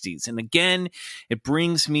 60s. And again, it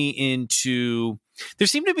brings me into, there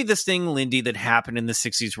seemed to be this thing, Lindy, that happened in the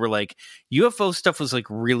 60s where like UFO stuff was like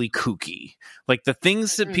really kooky. Like the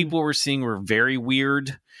things that people were seeing were very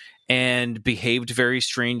weird and behaved very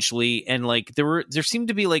strangely. And like there seemed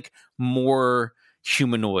to be like more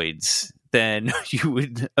humanoids than you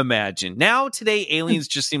would imagine. Now, today, aliens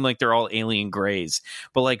just seem like they're all alien grays.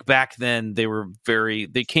 But like back then,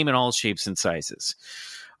 they came in all shapes and sizes.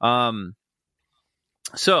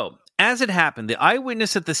 So, as it happened, the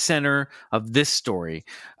eyewitness at the center of this story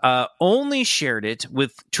only shared it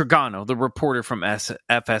with Trigano, the reporter from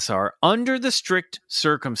FSR, under the strict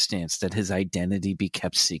circumstance that his identity be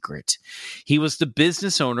kept secret. He was the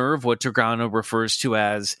business owner of what Trigano refers to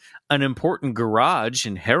as an important garage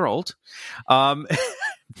in Herald. Don't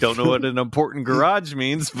know what an important garage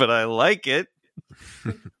means, but I like it.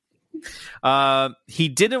 He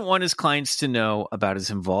didn't want his clients to know about his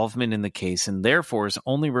involvement in the case, and therefore is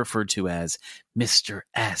only referred to as Mr.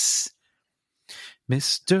 S.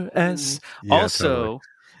 Mr. S. Yeah, also, totally.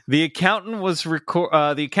 the accountant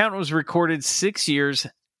was recorded 6 years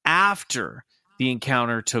after the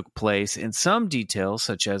encounter took place, and some details,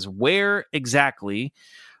 such as where exactly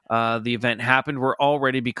the event happened, were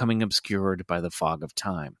already becoming obscured by the fog of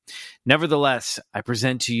time. Nevertheless, I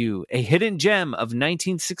present to you a hidden gem of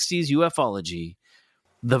 1960s ufology,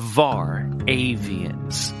 the Var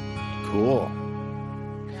Avians. Cool.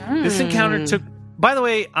 This encounter took... By the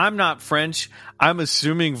way, I'm not French. I'm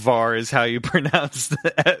assuming Var is how you pronounce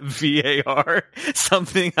the VAR.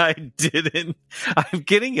 Something I didn't. I'm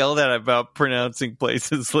getting yelled at about pronouncing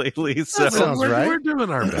places lately. So That sounds right. We're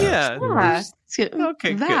doing our best. Yeah.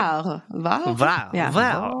 Okay, good. Val. Yeah.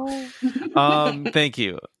 Val. Thank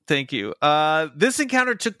you. This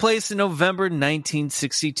encounter took place in November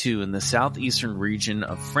 1962 in the southeastern region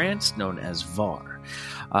of France known as Var.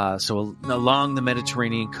 So along the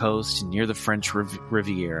Mediterranean coast near the French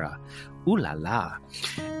Riviera. Ooh la la.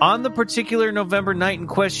 On the particular November night in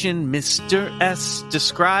question, Mr. S,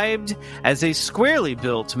 described as a squarely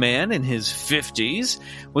built man in his 50s,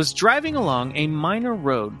 was driving along a minor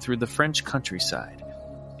road through the French countryside.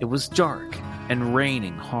 It was dark and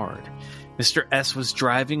raining hard. Mr. S was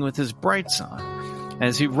driving with his brights on.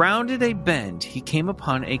 As he rounded a bend, he came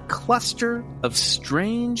upon a cluster of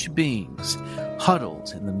strange beings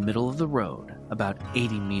huddled in the middle of the road about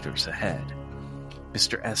 80 meters ahead.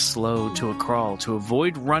 Mr. S slowed to a crawl to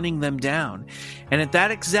avoid running them down, and at that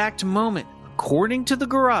exact moment, according to the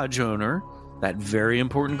garage owner, that very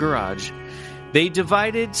important garage, they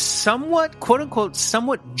divided somewhat, quote-unquote,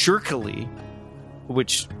 somewhat jerkily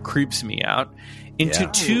which creeps me out, into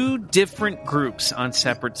two different groups on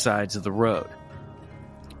separate sides of the road.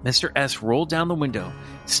 Mr. S rolled down the window,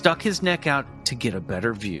 stuck his neck out to get a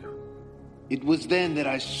better view. It was then that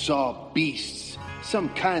I saw beasts, some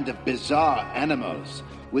kind of bizarre animals,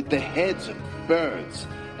 with the heads of birds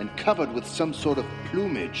and covered with some sort of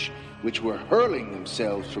plumage, which were hurling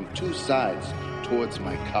themselves from two sides towards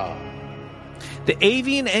my car. The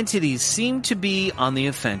avian entities seemed to be on the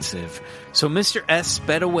offensive, so Mr. S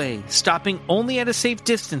sped away, stopping only at a safe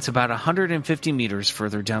distance about 150 meters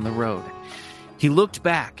further down the road. He looked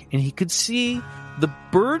back, and he could see the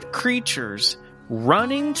bird creatures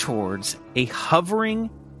running towards a hovering,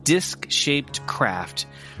 disc-shaped craft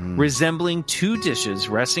resembling two dishes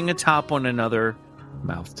resting atop one another,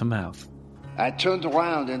 mouth to mouth. I turned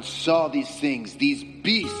around and saw these things, these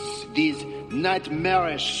beasts, these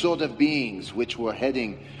nightmarish sort of beings, which were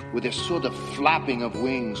heading with a sort of flapping of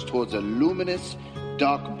wings towards a luminous,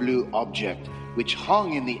 dark blue object, which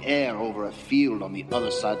hung in the air over a field on the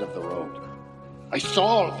other side of the road. I saw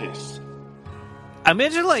all this.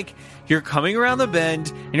 Imagine, like, you're coming around the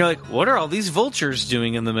bend, and you're like, what are all these vultures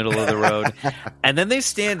doing in the middle of the road? And then they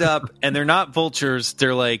stand up, and they're not vultures,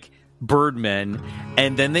 they're like birdmen,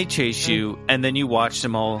 and then they chase you, and then you watch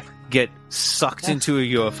them all get sucked into a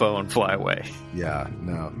UFO and fly away. Yeah,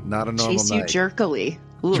 no, not a normal Chase you night. jerkily.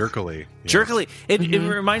 Oof. Jerkily. Yeah. Jerkily. It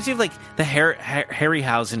reminds me of like the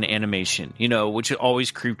Harryhausen animation, you know, which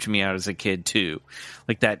always creeped me out as a kid too.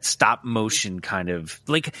 Like that stop motion kind of,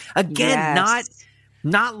 like, again,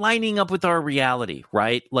 not lining up with our reality,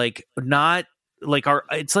 right? Like not like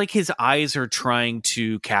it's like his eyes are trying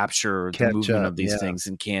to capture the movement of these things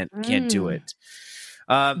and can't do it.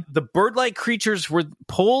 The bird-like creatures were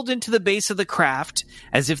pulled into the base of the craft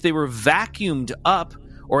as if they were vacuumed up,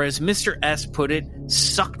 or as Mr. S put it,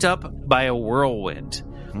 sucked up by a whirlwind.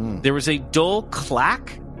 There was a dull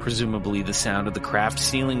clack, presumably the sound of the craft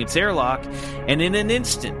sealing its airlock, and in an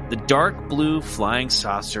instant, the dark blue flying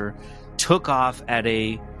saucer took off at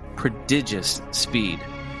a prodigious speed.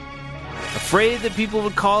 Afraid that people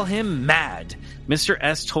would call him mad, Mr.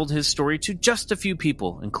 S told his story to just a few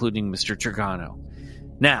people, including Mr. Trigano.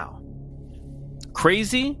 Now,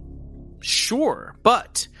 crazy? Sure,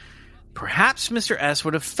 but perhaps Mr. S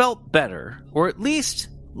would have felt better, or at least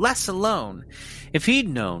less alone, if he'd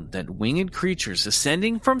known that winged creatures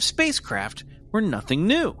ascending from spacecraft were nothing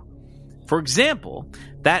new. For example,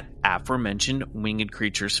 that aforementioned winged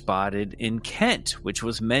creature spotted in Kent, which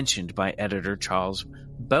was mentioned by editor Charles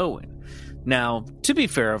Bowen. Now, to be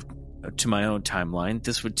fair to my own timeline,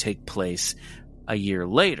 this would take place a year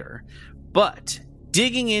later, but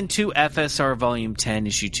digging into FSR Volume 10,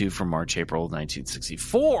 Issue 2 from March-April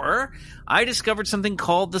 1964, I discovered something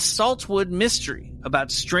called the Saltwood Mystery,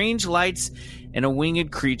 about strange lights and a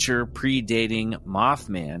winged creature predating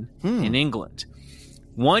Mothman in England.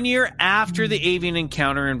 1 year after the avian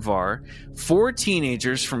encounter in Var, 4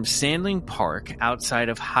 teenagers from Sandling Park outside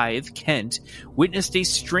of Hythe, Kent, witnessed a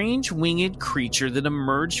strange winged creature that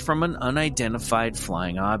emerged from an unidentified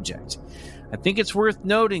flying object. I think it's worth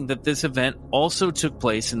noting that this event also took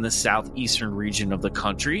place in the southeastern region of the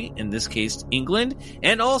country, in this case England,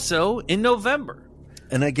 and also in November.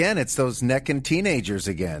 And again, it's those necking teenagers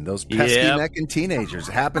again. Those pesky necking teenagers.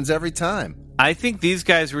 It happens every time. I think these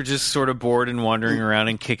guys were just sort of bored and wandering around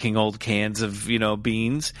and kicking old cans of,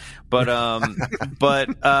 beans. But on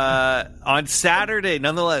Saturday,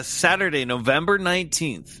 nonetheless, Saturday, November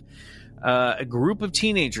 19th, a group of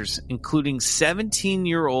teenagers, including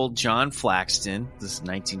 17-year-old John Flaxton, this is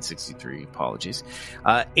 1963, apologies,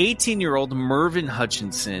 18-year-old Mervyn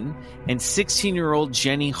Hutchinson, and 16-year-old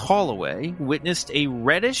Jenny Holloway, witnessed a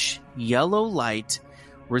reddish yellow light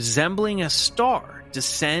resembling a star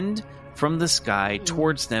descend from the sky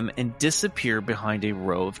towards them and disappear behind a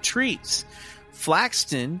row of trees.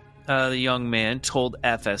 Flaxton, the young man, told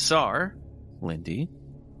FSR, Lindy,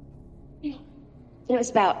 it was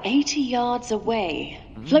about 80 yards away,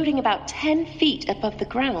 floating about 10 feet above the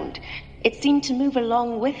ground. It seemed to move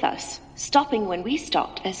along with us, stopping when we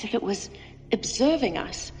stopped, as if it was observing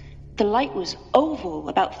us. The light was oval,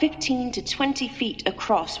 about 15 to 20 feet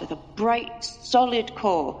across, with a bright, solid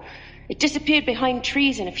core. It disappeared behind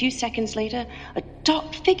trees, and a few seconds later, a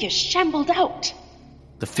dark figure shambled out.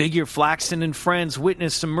 The figure Flaxton and friends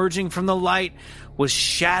witnessed emerging from the light was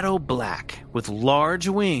shadow black, with large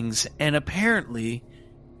wings and apparently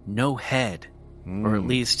no head, or at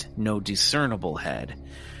least no discernible head.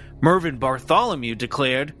 Mervyn Bartholomew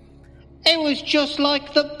declared, "It was just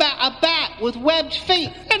like a bat with webbed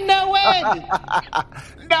feet and no head."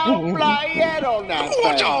 No fly head on that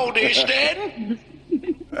What's all this then?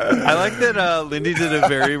 I like that Lindy did a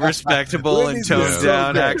very respectable and toned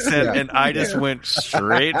down accent, and I just went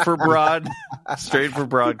straight for broad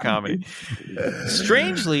comedy.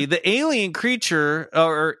 Strangely, the alien creature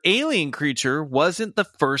wasn't the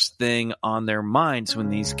first thing on their minds when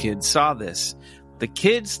these kids saw this. The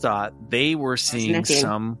kids thought they were seeing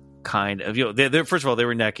some kind of, first of all, they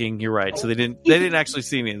were necking. You're right. So they didn't actually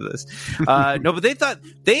see any of this. No, but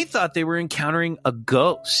they thought they were encountering a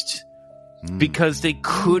ghost because they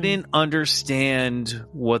couldn't understand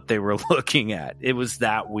what they were looking at. It was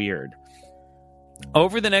that weird.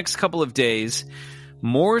 Over the next couple of days,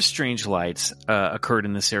 more strange lights occurred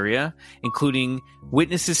in this area, including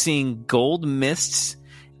witnesses seeing gold mists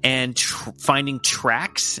and finding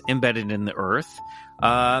tracks embedded in the earth.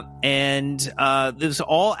 And this was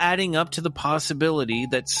all adding up to the possibility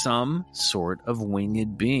that some sort of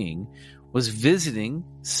winged being was visiting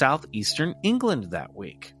southeastern England that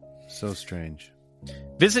week. So strange.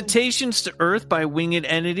 Visitations to Earth by winged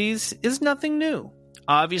entities is nothing new.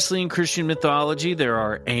 Obviously, in Christian mythology, there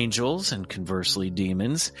are angels and conversely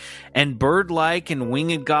demons, and bird-like and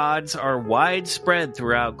winged gods are widespread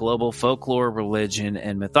throughout global folklore, religion,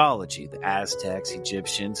 and mythology. The Aztecs,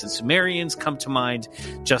 Egyptians, and Sumerians come to mind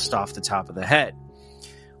just off the top of the head.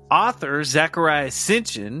 Author Zecharia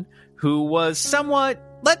Sitchin, who was somewhat,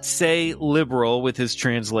 let's say, liberal with his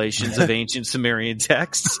translations of ancient Sumerian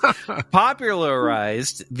texts,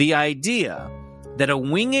 popularized the idea that a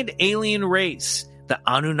winged alien race, the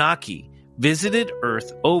Anunnaki, visited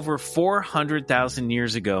Earth over 400,000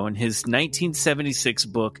 years ago in his 1976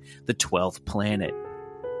 book, The 12th Planet.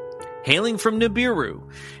 Hailing from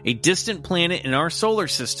Nibiru, a distant planet in our solar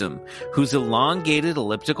system, whose elongated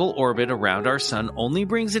elliptical orbit around our sun only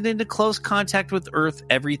brings it into close contact with Earth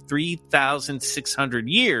every 3,600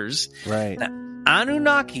 years. Right.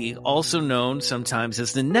 Anunnaki, also known sometimes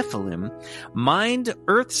as the Nephilim, mined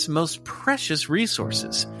Earth's most precious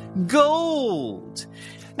resources, gold,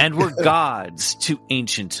 and were gods to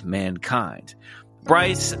ancient mankind.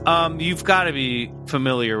 Bryce, you've got to be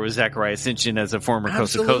familiar with Zecharia Sitchin as a former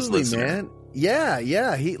Coast to Coast listener. Man.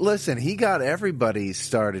 Yeah. He got everybody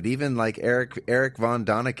started, even like Eric von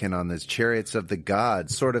Daniken on this Chariots of the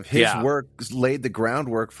Gods. Sort of his work laid the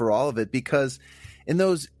groundwork for all of it, because in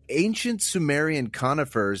those ancient Sumerian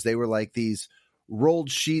conifers, they were like these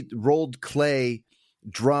rolled clay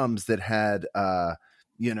drums that had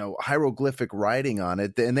hieroglyphic writing on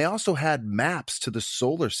it, and they also had maps to the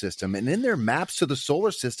solar system. And in their maps to the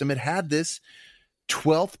solar system, it had this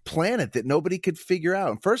 12th planet that nobody could figure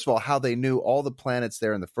out. And first of all, how they knew all the planets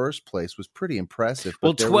there in the first place was pretty impressive.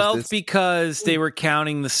 Well, 12 because they were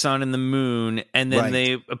counting the sun and the moon, and then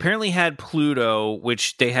they apparently had Pluto,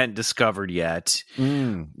 which they hadn't discovered yet.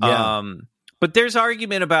 But there's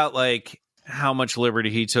argument about like how much liberty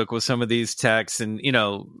he took with some of these texts, and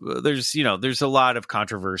there's a lot of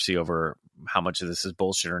controversy over how much of this is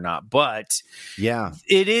bullshit or not. But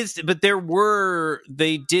it is. But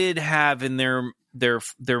they did have in their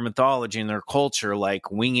mythology and their culture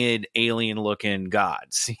like winged alien looking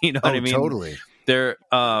gods. You know what I mean? Totally. They're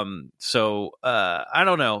I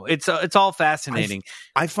don't know. It's all fascinating.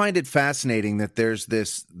 I find it fascinating that there's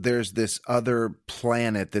this other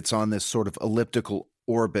planet that's on this sort of elliptical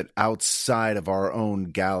orbit outside of our own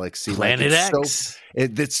galaxy. Planet X.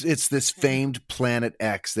 It's this famed Planet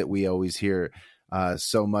X that we always hear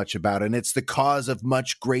so much about, and it's the cause of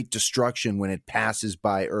much great destruction when it passes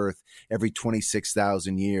by Earth every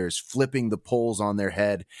 26,000 years, flipping the poles on their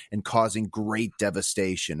head and causing great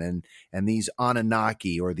devastation. And these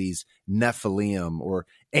Anunnaki, or these Nephilim, or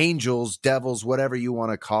angels, devils, whatever you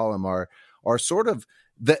want to call them, are sort of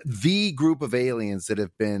the group of aliens that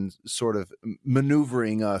have been sort of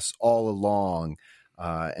maneuvering us all along,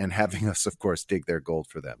 and having us, of course, dig their gold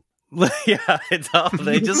for them. Yeah, it's all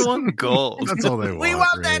they just want gold. That's all they want. We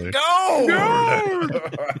want that gold.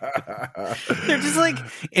 They're just like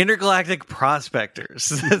intergalactic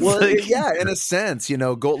prospectors. Well, in a sense,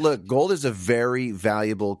 gold. Look, gold is a very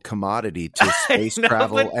valuable commodity to space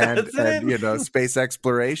travel and space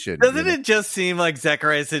exploration. Doesn't it just seem like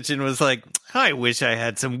Zecharia Sitchin was like, I wish I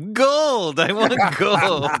had some gold. I want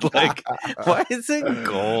gold. Like, why is it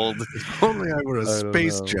gold? If only I were a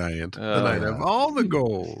space giant, then I'd have all the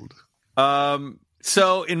gold.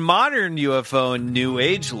 So in modern UFO and New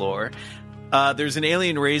Age lore, there's an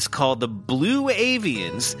alien race called the Blue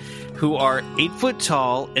Avians, who are 8 foot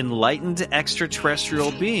tall, enlightened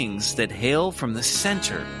extraterrestrial beings that hail from the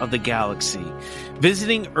center of the galaxy,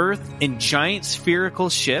 visiting Earth in giant spherical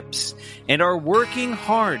ships, and are working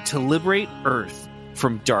hard to liberate Earth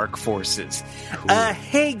from dark forces. Cool.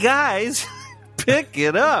 Hey guys, pick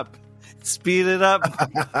it up. Speed it up,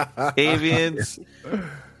 avians.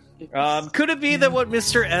 Could it be that what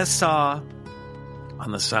Mr. S saw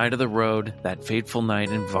on the side of the road that fateful night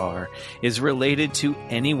in Var is related to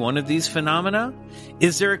any one of these phenomena?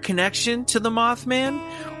 Is there a connection to the Mothman?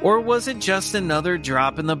 Or was it just another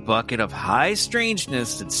drop in the bucket of high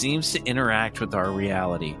strangeness that seems to interact with our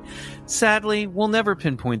reality? Sadly, we'll never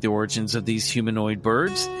pinpoint the origins of these humanoid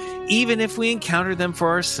birds, even if we encounter them for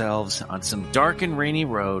ourselves on some dark and rainy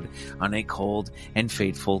road on a cold and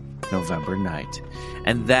fateful November night.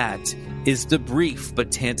 And that is the brief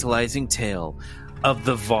but tantalizing tale of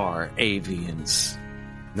the Var Avians.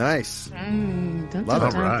 Nice. Love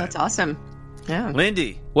it. Right. That's awesome. Yeah.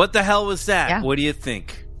 Lindy, what the hell was that? Yeah. What do you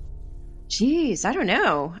think? Jeez, I don't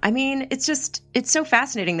know. I mean, it's so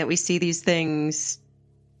fascinating that we see these things,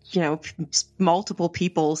 multiple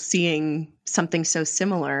people seeing something so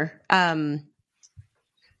similar.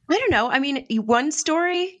 I don't know. I mean, one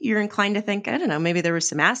story, you're inclined to think, I don't know, maybe there was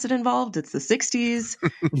some acid involved. It's the 60s,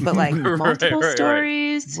 but like multiple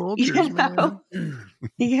stories. Vultures, man.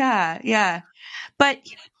 Yeah. But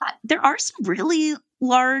there are some really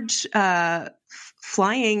large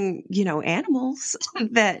flying, animals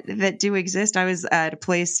that do exist. I was at a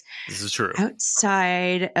place This is true.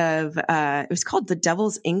 outside of it was called the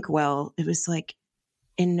Devil's Inkwell. It was like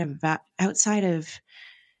in Nevada, outside of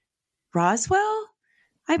Roswell,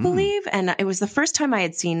 I believe. And it was the first time I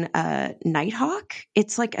had seen a nighthawk.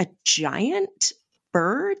 It's like a giant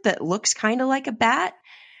bird that looks kind of like a bat.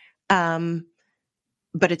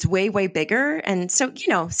 But it's way, way bigger. And so,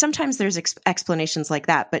 sometimes there's explanations like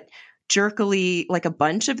that, but jerkily, like a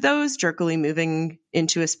bunch of those jerkily moving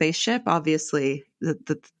into a spaceship, obviously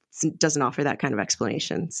that doesn't offer that kind of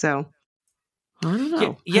explanation. So I don't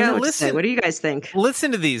know. Yeah, I don't know what to listen. say. What do you guys think?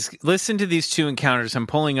 Listen to these two encounters. I'm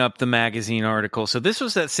pulling up the magazine article. So this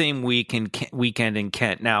was that same weekend in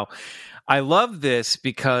Kent. Now, I love this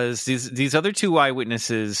because these other two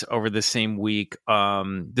eyewitnesses over the same week,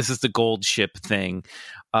 this is the gold ship thing,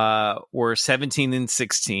 were 17 and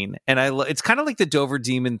 16. And it's kind of like the Dover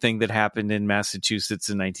Demon thing that happened in Massachusetts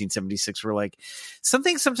in 1976, where like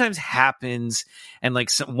something sometimes happens and like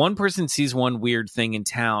one person sees one weird thing in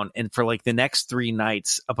town. And for like the next 3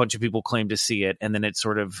 nights, a bunch of people claim to see it. And then it's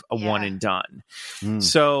sort of a one and done.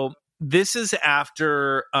 So this is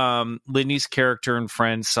after Lindy's character and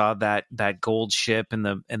friends saw that gold ship and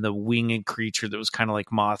the winged creature that was kind of like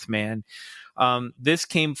Mothman. This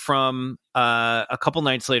came from a couple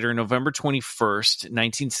nights later, November 21st,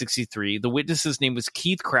 1963. The witness's name was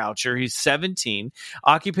Keith Croucher. He's 17.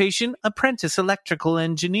 Occupation, apprentice electrical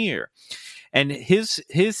engineer. And he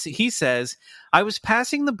says, I was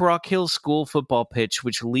passing the Brock Hill School football pitch,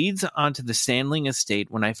 which leads onto the Sandling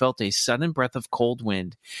estate, when I felt a sudden breath of cold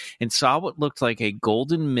wind and saw what looked like a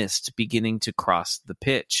golden mist beginning to cross the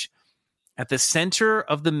pitch. At the center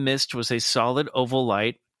of the mist was a solid oval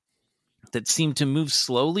light that seemed to move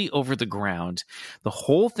slowly over the ground. The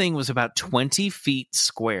whole thing was about 20 feet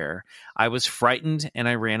square. I was frightened and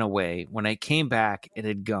I ran away. When I came back, it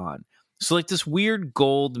had gone. So like this weird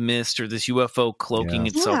gold mist or this UFO cloaking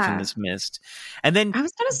itself in this mist. And then I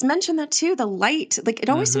was going to mention that too. The light, like it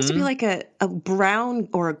always seems to be like a brown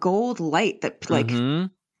or a gold light that like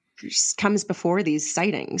comes before these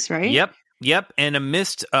sightings, right? Yep. And a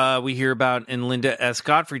mist we hear about, and Linda S.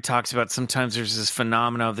 Godfrey talks about, sometimes there's this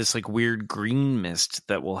phenomena of this like weird green mist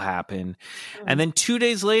that will happen. And then 2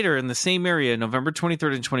 days later in the same area, November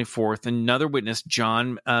 23rd and 24th, another witness,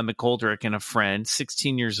 John McGoldrick, and a friend,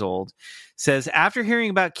 16 years old, says, after hearing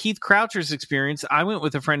about Keith Croucher's experience, I went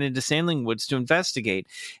with a friend into Sandling Woods to investigate.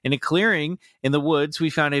 In a clearing in the woods, we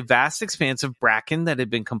found a vast expanse of bracken that had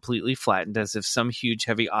been completely flattened, as if some huge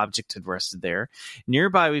heavy object had rested there.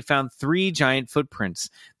 Nearby, we found 3 giant footprints.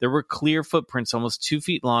 There were clear footprints almost 2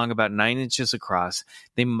 feet long, about 9 inches across.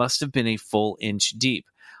 They must have been a full inch deep.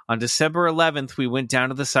 On December 11th, we went down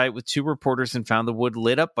to the site with 2 reporters and found the wood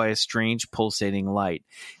lit up by a strange pulsating light.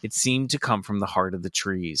 It seemed to come from the heart of the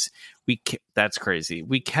trees. That's crazy.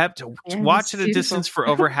 We kept watch at a distance for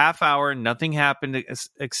over half hour. Nothing happened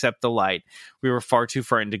except the light. We were far too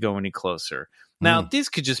frightened to go any closer. Now, these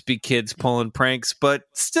could just be kids pulling pranks, but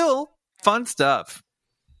still fun stuff.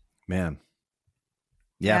 Man.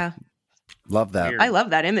 Yeah. Love that. I love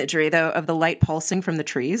that imagery though of the light pulsing from the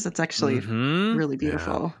trees. It's actually really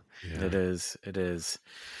beautiful. Yeah. It is.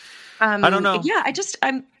 I don't know. Yeah,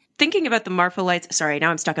 I'm thinking about the Marfa lights. Sorry,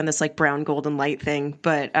 now I'm stuck on this like brown golden light thing.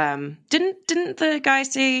 But didn't the guy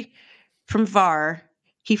say from Var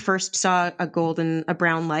he first saw a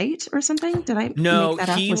brown light or something? Did I make that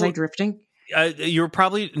up? Was I drifting? You're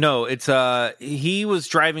probably no. It's he was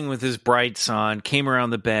driving with his brights on, came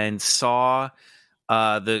around the bend, saw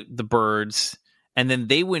the birds, And then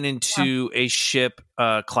they went into a ship,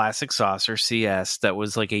 Classic Saucer CS, that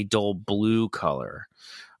was like a dull blue color.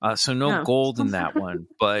 So no gold in that one,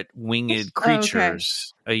 but winged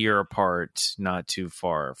creatures a year apart, not too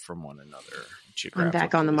far from one another. I'm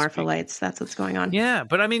back on the Marfa lights. That's what's going on. Yeah,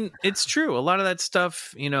 but I mean, it's true. A lot of that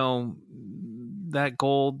stuff, that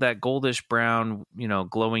goldish brown,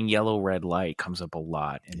 glowing yellow red light comes up a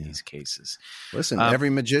lot in these cases. Listen, every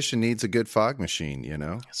magician needs a good fog machine,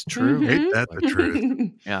 It's true. Ain't that the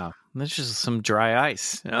truth? Yeah, that's just some dry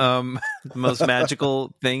ice. The most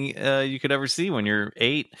magical thing you could ever see when you're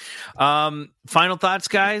 8. Final thoughts,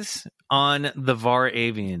 guys, on the Var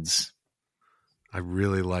Avians. I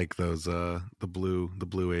really like those the blue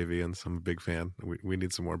avians. I'm a big fan. We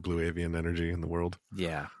need some more blue avian energy in the world.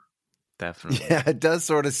 Yeah, definitely. Yeah, it does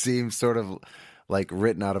sort of seem sort of like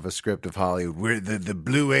written out of a script of Hollywood. We're the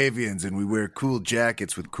blue avians and we wear cool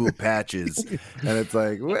jackets with cool patches. And it's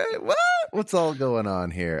like, what? What's all going on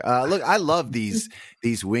here? Look, I love these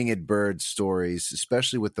winged bird stories,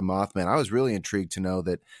 especially with the Mothman. I was really intrigued to know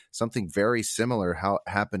that something very similar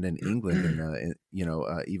happened in England,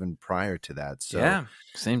 even prior to that. So yeah,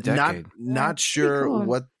 same decade. Not sure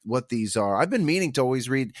cool. what these are. I've been meaning to always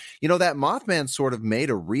read. That Mothman sort of made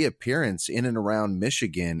a reappearance in and around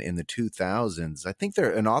Michigan in the 2000s. I think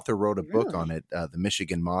an author wrote a book on it, the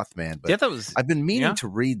Michigan Mothman. But I've been meaning to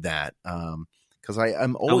read that. Because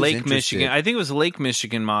I'm always Lake interested. Michigan. I think it was Lake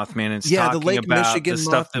Michigan Mothman. It's the talking Lake about Michigan the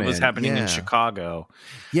stuff that Mothman. was happening Yeah. in Chicago.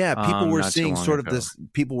 Yeah, people were not too seeing long sort of ago. this.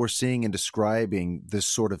 People were seeing and describing this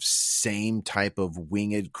sort of same type of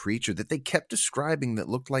winged creature that they kept describing that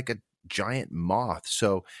looked like a giant moth.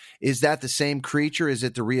 So, is that the same creature? Is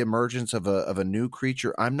it the reemergence of a new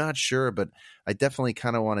creature? I'm not sure, but I definitely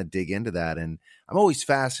kind of want to dig into that. And I'm always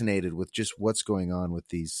fascinated with just what's going on with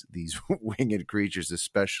these winged creatures,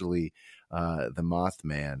 especially the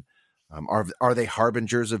Mothman. Are they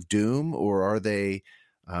harbingers of doom, or are they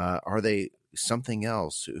something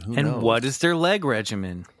else? Who And knows? what is their leg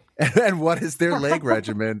regimen? And what is their leg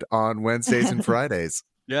regimen on Wednesdays and Fridays?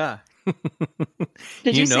 Yeah.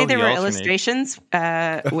 Did you say there he were alternates. illustrations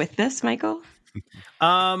with this, Michael?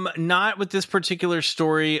 Not with this particular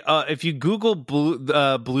story. If you Google blue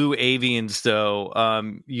avians,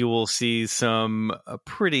 though, you will see some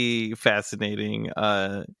pretty fascinating,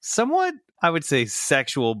 somewhat, I would say,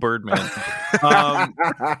 sexual birdmen. But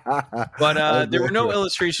there were no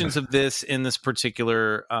illustrations of this in this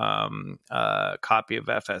particular copy of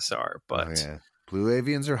FSR. But Blue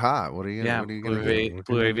avians are hot. What are you? yeah, what are you blue, gonna do?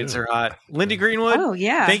 blue avians are hot. Lindy Greenwood. Oh,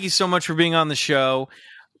 yeah. Thank you so much for being on the show.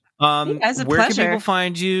 As a Where pleasure. can people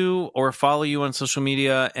find you or follow you on social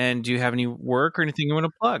media? And do you have any work or anything you want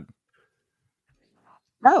to plug?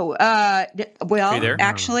 Oh, Are you well, there?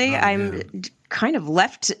 actually, I'm kind of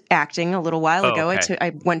left acting a little while ago. okay. I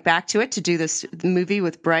went back to it to do this movie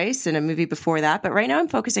with Bryce and a movie before that. But right now I'm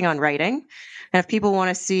focusing on writing. And if people want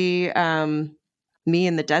to see me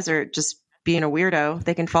in the desert just being a weirdo,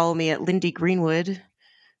 they can follow me at Lindy Greenwood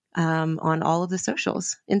on all of the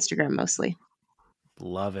socials, Instagram mostly.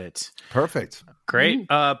 Love it. Perfect. Great.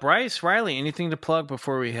 Bryce, Riley, anything to plug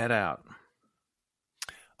before we head out?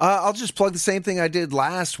 I'll just plug the same thing I did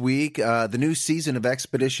last week. The new season of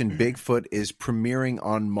Expedition Bigfoot is premiering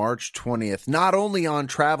on March 20th, not only on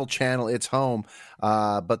Travel Channel, its home,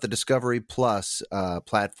 but the Discovery Plus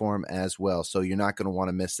platform as well. So you're not going to want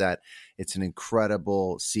to miss that. It's an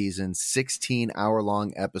incredible season,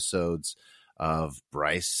 16-hour-long episodes of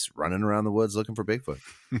Bryce running around the woods looking for Bigfoot.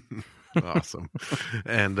 Awesome.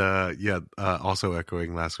 And also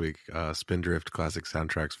echoing last week, Spindrift Classic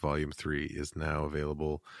Soundtracks Volume 3 is now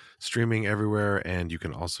available streaming everywhere, and you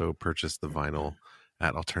can also purchase the vinyl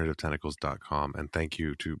at alternativetentacles.com. And thank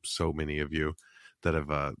you to so many of you that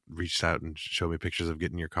have reached out and showed me pictures of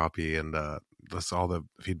getting your copy, and that's all the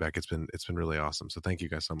feedback. It's been really awesome. So thank you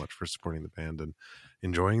guys so much for supporting the band and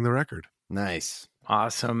enjoying the record. Nice.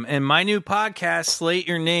 Awesome. And my new podcast, Slate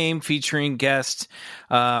Your Name, featuring guest,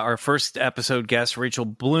 our first episode guest, Rachel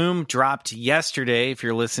Bloom, dropped yesterday. If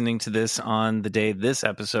you're listening to this on the day this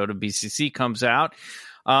episode of BCC comes out.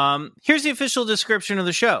 Here's the official description of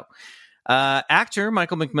the show. Actor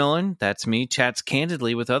Michael McMillan, that's me, chats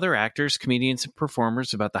candidly with other actors, comedians, and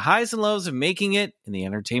performers about the highs and lows of making it in the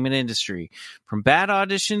entertainment industry. From bad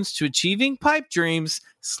auditions to achieving pipe dreams,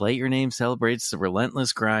 Slate Your Name celebrates the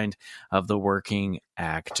relentless grind of the working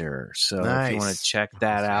actor. So if you want to check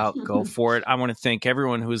that out, go for it. I want to thank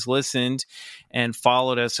everyone who has listened and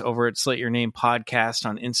followed us over at Slate Your Name Podcast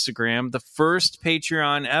on Instagram. The first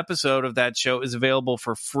Patreon episode of that show is available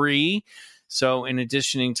for free. So in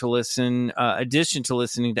addition to listening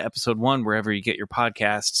to episode 1, wherever you get your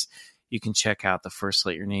podcasts, you can check out the first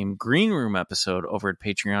Slate Your Name Green Room episode over at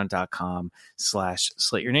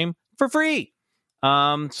patreon.com/slateyourname for free.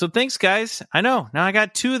 So thanks, guys. I know now I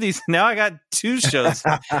got 2 of these. Now I got 2 shows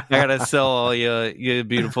I gotta sell all you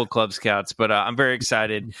beautiful Club Scouts. But I'm very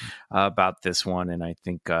excited about this one, and I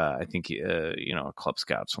think Club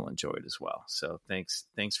Scouts will enjoy it as well. So thanks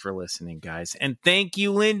for listening, guys, and thank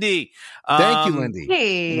you, Lindy. Thank you, Lindy.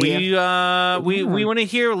 Hey, we want to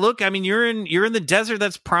hear. Look, I mean, you're in the desert.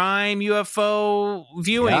 That's prime UFO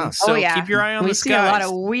viewing. Yeah. So keep your eye on the skies. We see a lot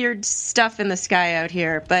of weird stuff in the sky out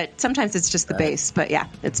here, but sometimes it's just the base. But yeah,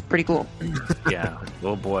 it's pretty cool. Yeah.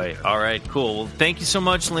 Oh boy. All right. Cool. Well, thank you so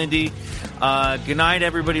much, Lindy. Good night,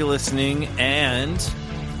 everybody listening, and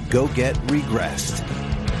go get regressed.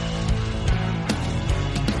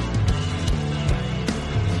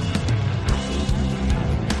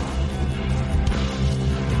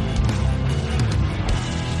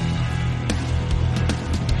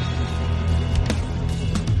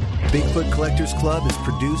 Bigfoot Collectors Club is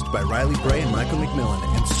produced by Riley Bray and Michael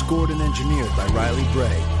McMillan and scored and engineered by Riley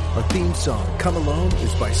Bray. Our theme song, Come Alone,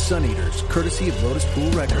 is by Sun Eaters, courtesy of Lotus Pool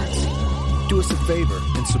Records. Do us a favor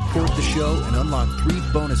and support the show and unlock 3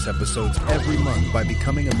 bonus episodes every month by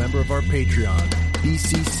becoming a member of our Patreon,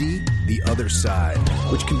 BCC The Other Side,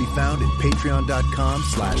 which can be found at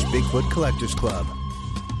patreon.com/Bigfoot Collectors Club.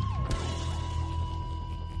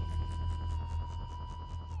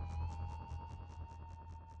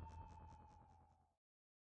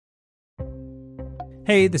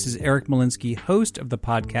 Hey, this is Eric Malinsky, host of the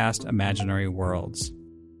podcast Imaginary Worlds.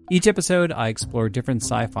 Each episode, I explore different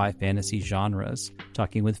sci-fi fantasy genres,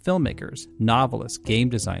 talking with filmmakers, novelists, game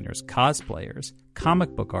designers, cosplayers,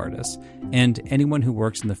 comic book artists, and anyone who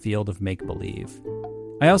works in the field of make-believe.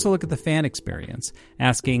 I also look at the fan experience,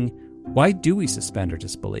 asking, why do we suspend our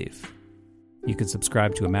disbelief? You can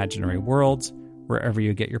subscribe to Imaginary Worlds wherever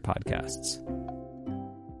you get your podcasts.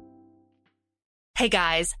 Hey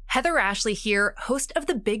guys, Heather Ashley here, host of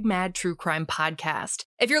the Big Mad True Crime Podcast.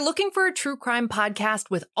 If you're looking for a true crime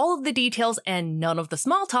podcast with all of the details and none of the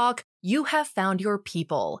small talk, you have found your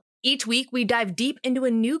people. Each week, we dive deep into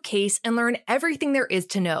a new case and learn everything there is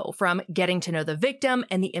to know, from getting to know the victim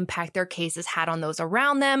and the impact their case has had on those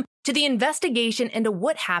around them, to the investigation into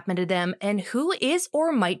what happened to them and who is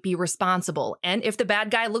or might be responsible. And if the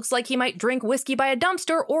bad guy looks like he might drink whiskey by a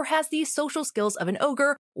dumpster or has the social skills of an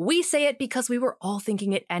ogre, we say it because we were all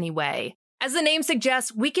thinking it anyway. As the name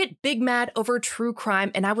suggests, we get big mad over true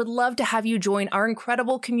crime, and I would love to have you join our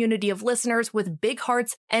incredible community of listeners with big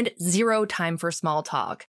hearts and zero time for small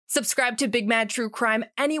talk. Subscribe to Big Mad True Crime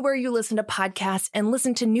anywhere you listen to podcasts and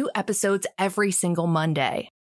listen to new episodes every single Monday.